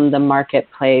around the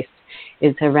marketplace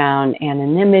is around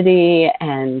anonymity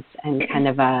and kind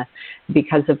of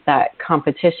because of that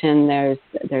competition,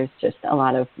 there's just a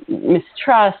lot of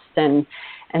mistrust and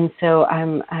so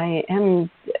I am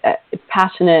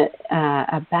passionate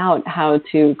about how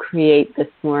to create this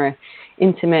more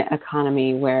intimate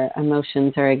economy where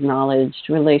emotions are acknowledged,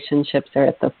 relationships are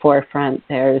at the forefront,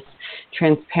 there's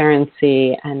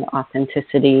transparency and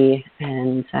authenticity,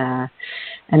 and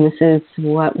this is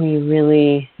what we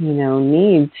really,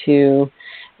 need to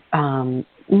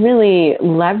really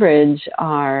leverage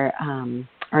our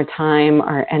time,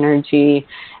 our energy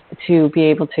to be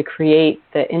able to create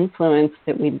the influence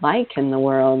that we'd like in the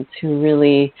world to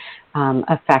really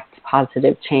affect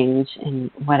positive change in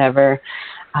whatever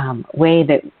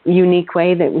unique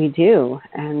way that we do.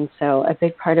 And so a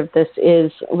big part of this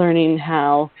is learning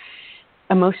how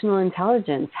emotional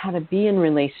intelligence, how to be in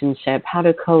relationship, how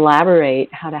to collaborate,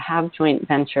 how to have joint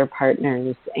venture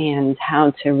partners, and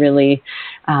how to really,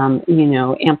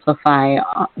 amplify,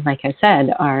 like I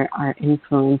said, our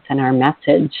influence and our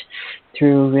message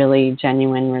through really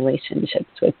genuine relationships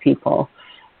with people.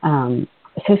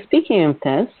 So speaking of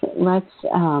this, let's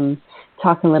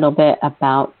talk a little bit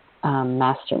about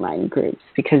mastermind groups,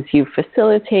 because you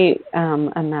facilitate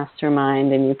a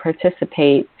mastermind and you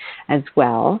participate as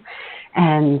well.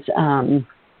 And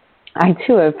I,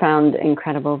 too, have found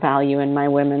incredible value in my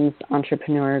women's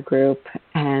entrepreneur group.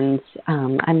 And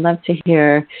I'd love to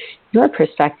hear your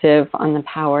perspective on the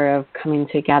power of coming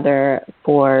together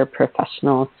for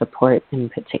professional support in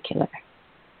particular.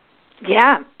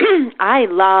 Yeah, I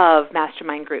love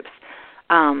mastermind groups.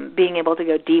 Being able to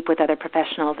go deep with other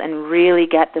professionals and really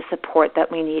get the support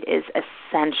that we need is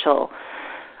essential.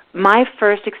 My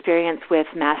first experience with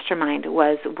Mastermind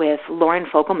was with Lauren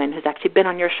Fogelman, who's actually been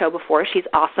on your show before. She's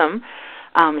awesome.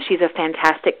 She's a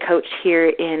fantastic coach here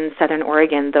in Southern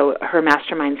Oregon, though her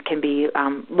masterminds can be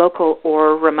local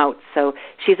or remote. So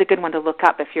she's a good one to look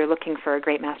up if you're looking for a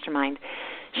great mastermind.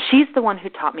 She's the one who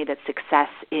taught me that success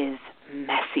is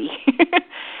messy.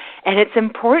 And it's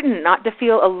important not to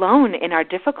feel alone in our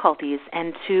difficulties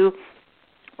and to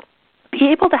be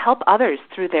able to help others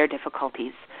through their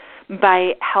difficulties.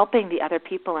 By helping the other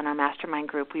people in our mastermind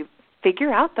group, we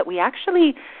figure out that we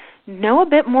actually know a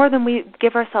bit more than we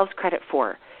give ourselves credit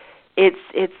for. It's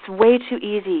way too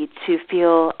easy to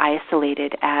feel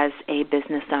isolated as a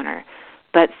business owner.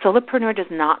 But solopreneur does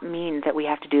not mean that we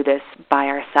have to do this by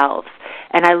ourselves.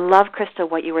 And I love, Crystal,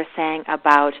 what you were saying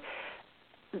about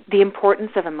the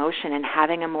importance of emotion and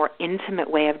having a more intimate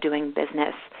way of doing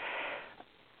business.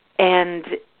 And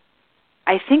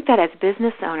I think that as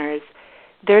business owners,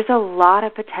 there's a lot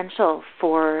of potential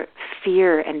for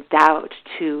fear and doubt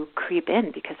to creep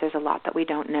in because there's a lot that we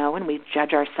don't know and we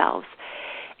judge ourselves.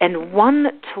 And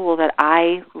one tool that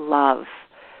I love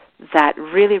that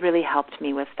really, really helped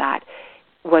me with that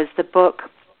was the book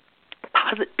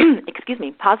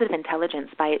Positive Intelligence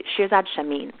by Shirzad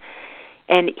Chamine.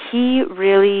 And he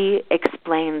really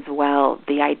explains well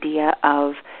the idea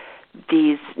of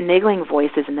these niggling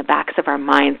voices in the backs of our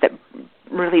minds that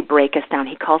really break us down.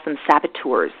 He calls them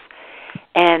saboteurs.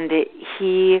 And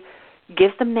he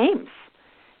gives them names.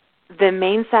 The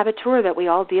main saboteur that we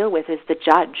all deal with is the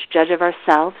judge of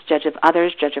ourselves, judge of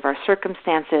others, judge of our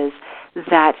circumstances,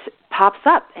 that pops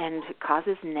up and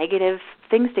causes negative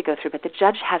things to go through. But the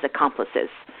judge has accomplices.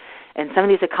 And some of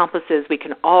these accomplices we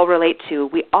can all relate to.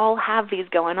 We all have these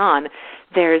going on.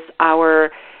 There's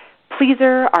our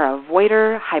pleaser, our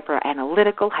avoider,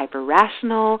 hyper-analytical,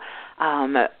 hyper-rational.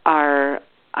 Our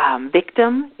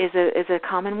victim is a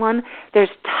common one. There's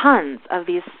tons of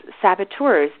these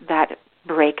saboteurs that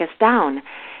break us down.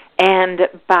 And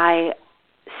by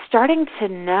starting to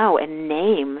know and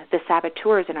name the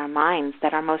saboteurs in our minds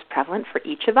that are most prevalent for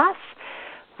each of us,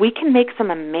 we can make some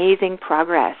amazing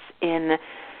progress in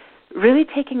really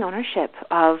taking ownership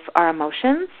of our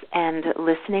emotions and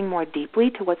listening more deeply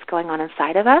to what's going on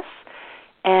inside of us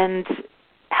and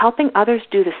helping others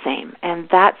do the same. And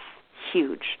that's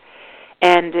huge.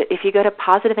 And if you go to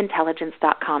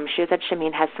positiveintelligence.com, Shirzad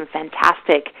Chamine has some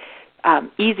fantastic,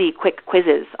 easy, quick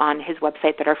quizzes on his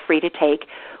website that are free to take.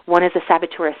 One is a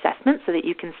saboteur assessment so that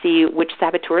you can see which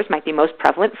saboteurs might be most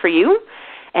prevalent for you.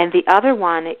 And the other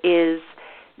one is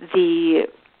the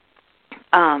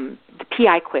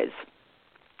PI quiz.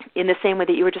 In the same way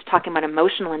that you were just talking about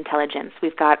emotional intelligence,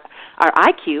 we've got our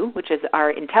IQ, which is our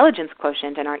intelligence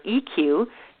quotient, and our EQ,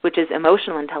 which is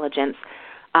emotional intelligence.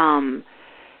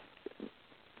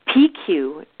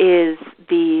 PQ is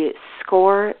the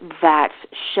score that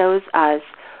shows us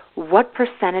what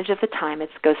percentage of the time, it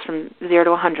goes from 0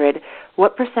 to 100,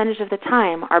 what percentage of the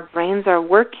time our brains are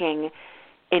working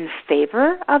in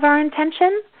favor of our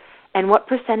intention, and what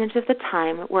percentage of the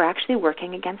time we're actually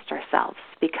working against ourselves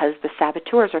because the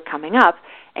saboteurs are coming up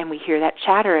and we hear that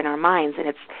chatter in our minds, and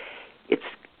it's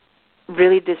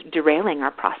really just derailing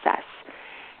our process.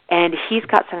 And he's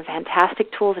got some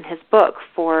fantastic tools in his book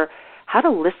for how to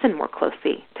listen more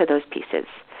closely to those pieces.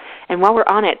 And while we're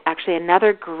on it, actually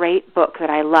another great book that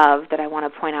I love that I want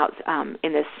to point out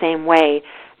in the same way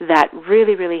that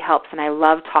really, really helps, and I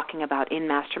love talking about in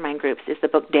mastermind groups, is the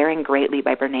book Daring Greatly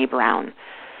by Brené Brown.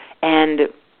 And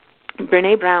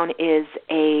Brené Brown is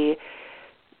a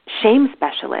shame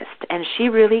specialist, and she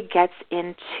really gets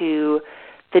into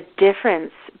the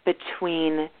difference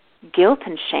between guilt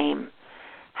and shame,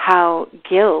 how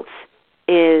guilt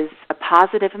is a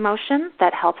positive emotion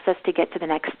that helps us to get to the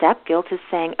next step. Guilt is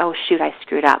saying, oh, shoot, I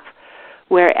screwed up.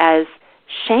 Whereas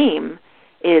shame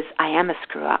is, I am a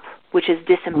screw-up, which is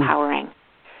disempowering.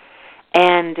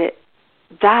 And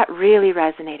that really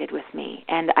resonated with me.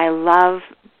 And I love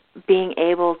being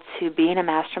able to be in a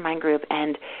mastermind group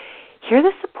and hear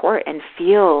the support and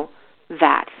feel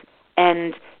that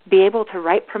and be able to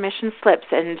write permission slips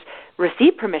and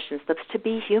receive permission slips to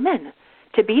be human,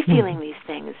 to be feeling these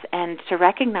things, and to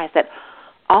recognize that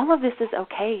all of this is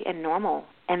okay and normal,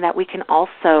 and that we can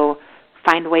also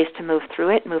find ways to move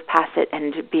through it, move past it,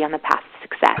 and be on the path to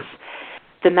success.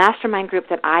 The mastermind group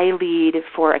that I lead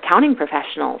for accounting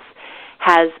professionals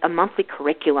has a monthly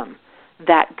curriculum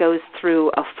that goes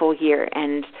through a full year,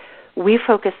 and we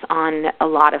focus on a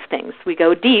lot of things. We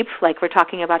go deep, like we're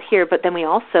talking about here, but then we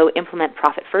also implement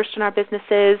Profit First in our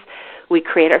businesses. We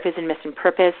create our vision, mission,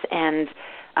 purpose, and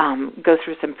go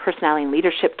through some personality and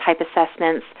leadership type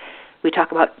assessments. We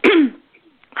talk about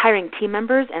hiring team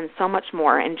members and so much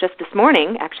more. And just this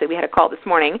morning, actually we had a call this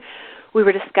morning, we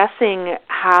were discussing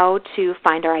how to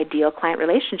find our ideal client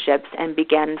relationships and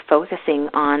began focusing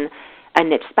on a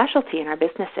niche specialty in our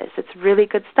businesses. It's really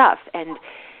good stuff, and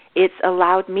it's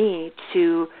allowed me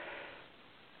to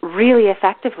really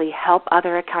effectively help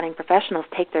other accounting professionals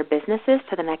take their businesses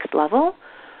to the next level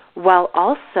while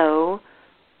also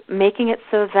making it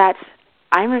so that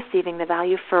I'm receiving the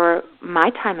value for my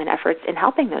time and efforts in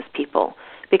helping those people,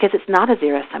 because it's not a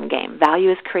zero-sum game.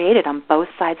 Value is created on both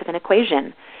sides of an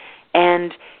equation,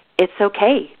 and it's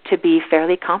okay to be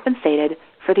fairly compensated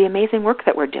for the amazing work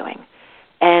that we're doing.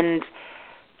 And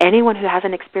anyone who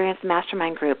hasn't experienced a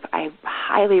mastermind group, I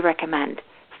highly recommend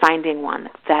finding one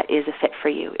that is a fit for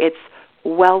you. It's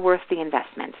well worth the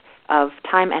investment of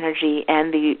time, energy,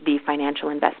 and the financial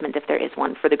investment, if there is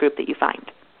one, for the group that you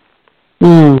find.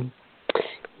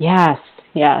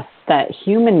 Yes, that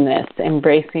humanness,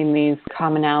 embracing these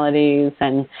commonalities,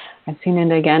 and I've seen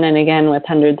it again and again with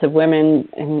hundreds of women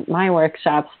in my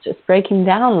workshops, just breaking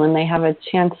down when they have a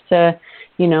chance to,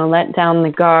 let down the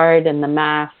guard and the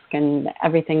mask and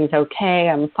everything's okay,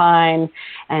 I'm fine,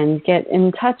 and get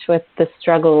in touch with the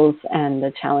struggles and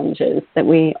the challenges that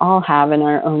we all have in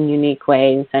our own unique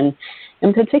ways, and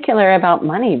in particular about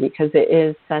money, because it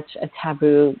is such a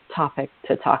taboo topic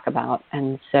to talk about.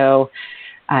 And so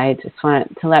I just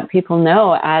want to let people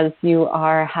know, as you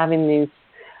are having these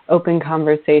open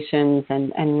conversations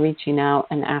and reaching out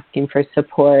and asking for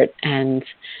support, and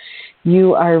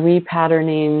you are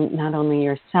repatterning not only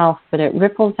yourself, but it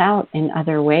ripples out in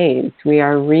other ways. We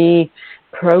are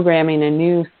reprogramming a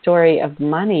new story of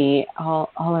money all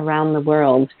around the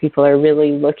world. People are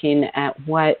really looking at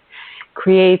what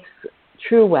creates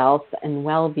true wealth and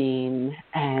well-being,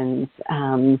 and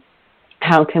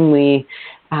how can we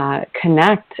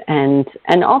connect, and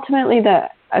ultimately the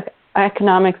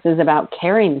economics is about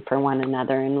caring for one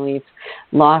another, and we've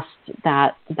lost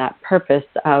that purpose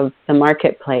of the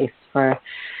marketplace for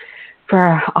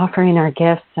for offering our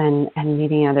gifts and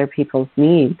meeting other people's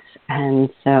needs. And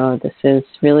so this is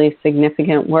really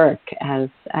significant work as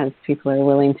people are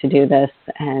willing to do this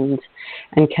and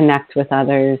connect with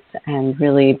others and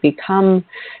really become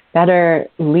better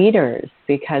leaders,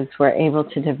 because we're able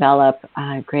to develop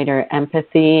greater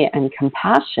empathy and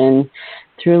compassion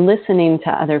through listening to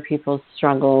other people's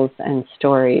struggles and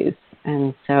stories.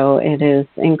 And so it is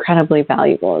incredibly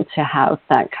valuable to have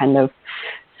that kind of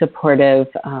supportive,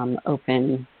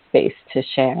 open space to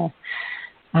share.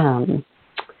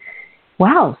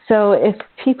 Wow. So if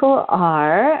people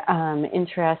are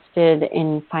interested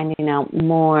in finding out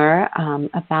more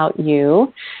about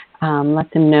you,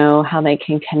 let them know how they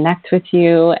can connect with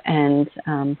you. And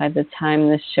by the time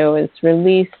this show is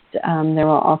released, there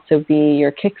will also be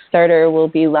your Kickstarter will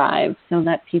be live, so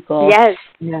that people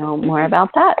know more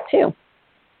about that too.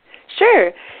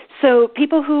 Sure. So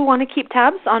people who want to keep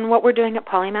tabs on what we're doing at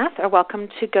Polymath are welcome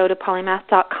to go to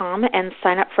polymath.com and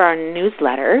sign up for our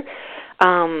newsletter.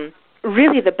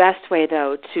 Really the best way,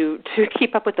 though, to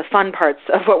keep up with the fun parts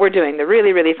of what we're doing, the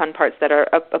really, really fun parts that are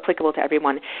applicable to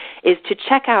everyone, is to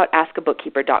check out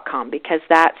askabookkeeper.com, because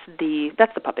that's the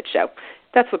puppet show.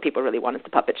 That's what people really want, is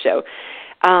the puppet show.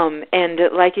 And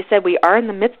like you said, we are in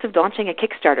the midst of launching a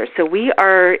Kickstarter. So we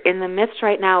are in the midst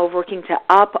right now of working to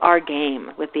up our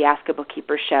game with the Ask a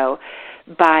Bookkeeper show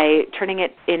by turning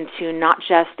it into not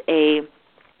just a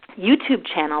YouTube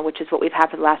channel, which is what we've had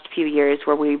for the last few years,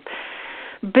 where we've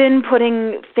been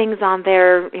putting things on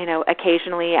there,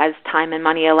 occasionally as time and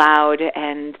money allowed,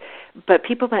 but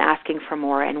people have been asking for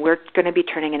more, and we're going to be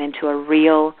turning it into a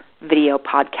real video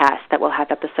podcast that will have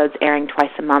episodes airing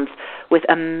twice a month with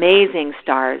amazing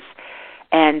stars.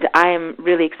 And I am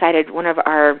really excited. One of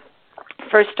our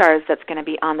first stars that's going to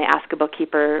be on the Ask a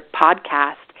Bookkeeper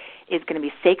podcast is going to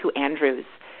be Sekou Andrews,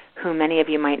 who many of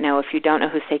you might know. If you don't know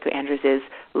who Sekou Andrews is,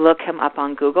 look him up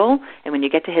on Google. And when you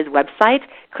get to his website,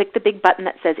 click the big button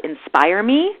that says Inspire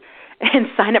Me and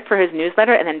sign up for his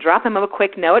newsletter, and then drop him a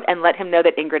quick note and let him know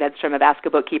that Ingrid Edstrom of Ask a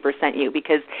Bookkeeper sent you,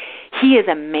 because he is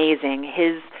amazing.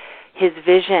 His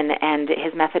vision and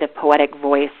his method of poetic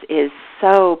voice is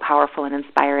so powerful and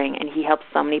inspiring, and he helps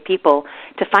so many people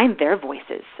to find their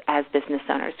voices as business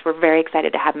owners. We're very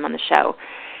excited to have him on the show.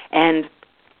 And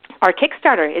our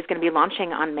Kickstarter is going to be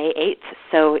launching on May 8th,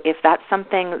 so if that's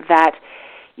something that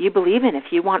you believe in,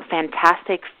 if you want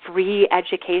fantastic free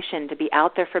education to be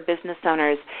out there for business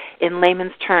owners in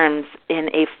layman's terms, in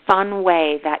a fun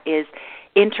way that is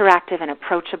interactive and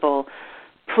approachable,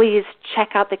 please check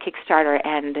out the Kickstarter,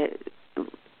 and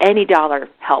any dollar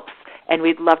helps. And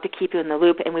we'd love to keep you in the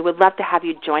loop, and we would love to have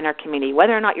you join our community.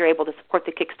 Whether or not you're able to support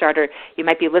the Kickstarter, you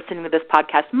might be listening to this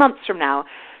podcast months from now,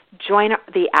 join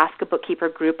the Ask a Bookkeeper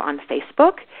group on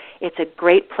Facebook. It's a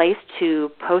great place to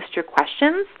post your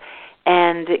questions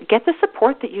and get the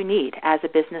support that you need as a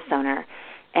business owner,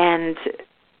 and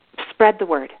spread the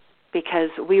word, because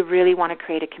we really want to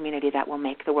create a community that will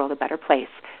make the world a better place,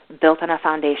 built on a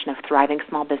foundation of thriving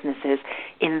small businesses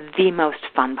in the most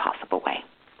fun possible way.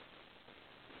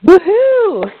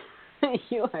 Woohoo!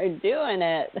 You are doing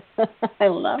it. I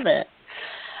love it.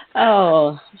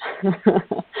 Oh,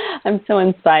 I'm so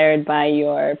inspired by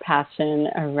your passion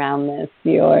around this,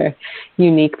 your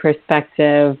unique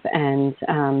perspective, and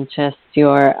just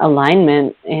your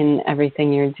alignment in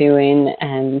everything you're doing.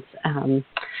 And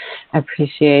I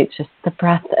appreciate just the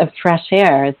breath of fresh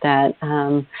air that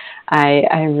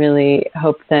I really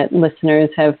hope that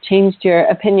listeners have changed your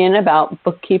opinion about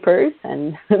bookkeepers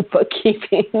and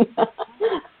bookkeeping.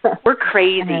 We're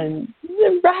crazy. Right.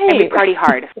 And we party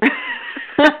hard.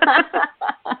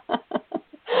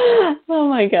 Oh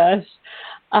my gosh.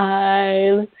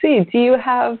 Let's see. Do you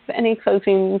have any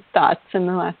closing thoughts in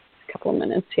the last couple of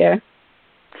minutes here?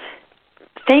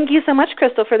 Thank you so much,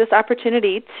 Crystal, for this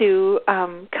opportunity to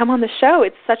come on the show.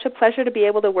 It's such a pleasure to be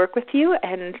able to work with you,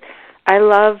 and I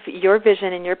love your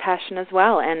vision and your passion as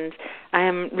well. And I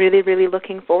am really, really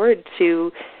looking forward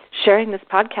to sharing this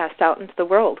podcast out into the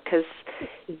world, because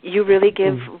you really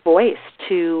give voice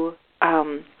to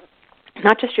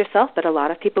not just yourself, but a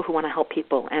lot of people who want to help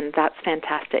people, and that's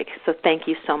fantastic. So thank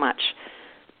you so much.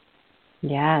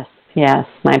 Yes,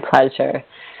 my pleasure.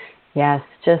 Yes,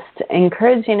 just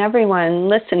encouraging everyone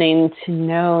listening to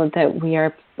know that we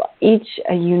are we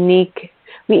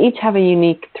each have a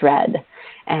unique thread,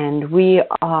 and we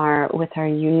are, with our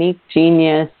unique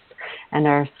genius and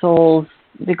our souls,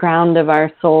 the ground of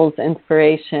our soul's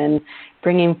inspiration,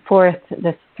 bringing forth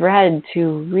this thread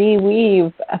to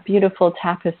reweave a beautiful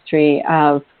tapestry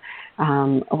of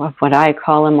what I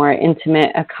call a more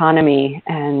intimate economy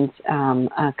and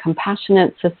a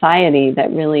compassionate society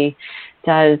that really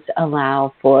does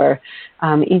allow for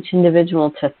each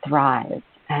individual to thrive,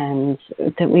 and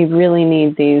that we really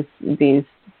need these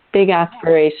big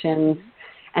aspirations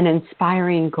and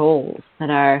inspiring goals that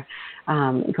are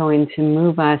going to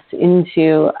move us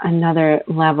into another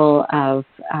level of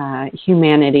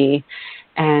humanity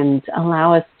and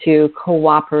allow us to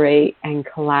cooperate and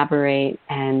collaborate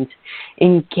and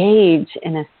engage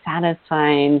in a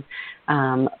satisfying,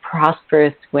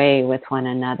 prosperous way with one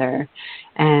another.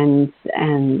 And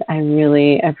I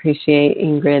really appreciate,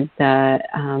 Ingrid, the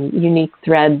unique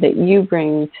thread that you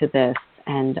bring to this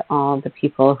and all the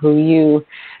people who you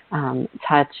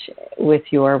touch with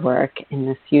your work in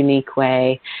this unique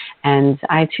way. And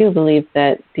I too believe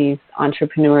that these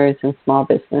entrepreneurs and small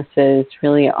businesses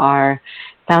really are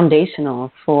foundational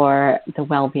for the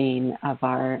well-being of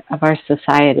our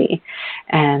society,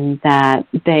 and that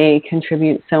they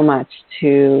contribute so much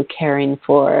to caring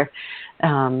for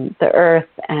the earth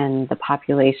and the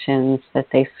populations that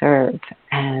they serve.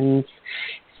 And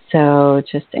so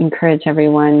just encourage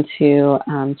everyone to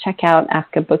check out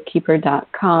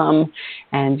askabookkeeper.com,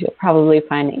 and you'll probably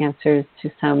find answers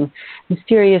to some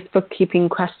mysterious bookkeeping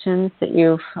questions that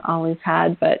you've always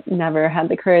had but never had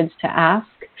the courage to ask.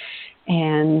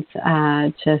 And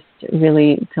just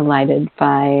really delighted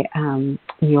by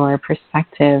your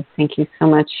perspective. Thank you so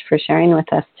much for sharing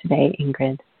with us today,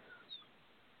 Ingrid.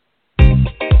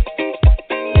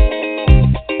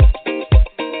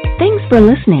 Thanks for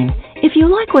listening. If you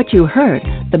like what you heard,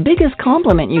 the biggest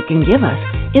compliment you can give us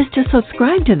is to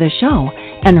subscribe to the show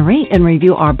and rate and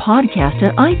review our podcast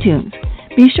at iTunes.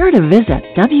 Be sure to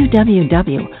visit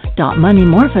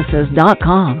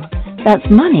www.moneymorphosis.com. That's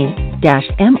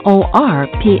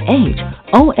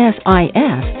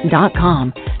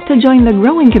money-morphosis.com to join the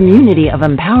growing community of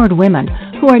empowered women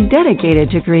who are dedicated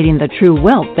to creating the true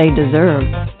wealth they deserve.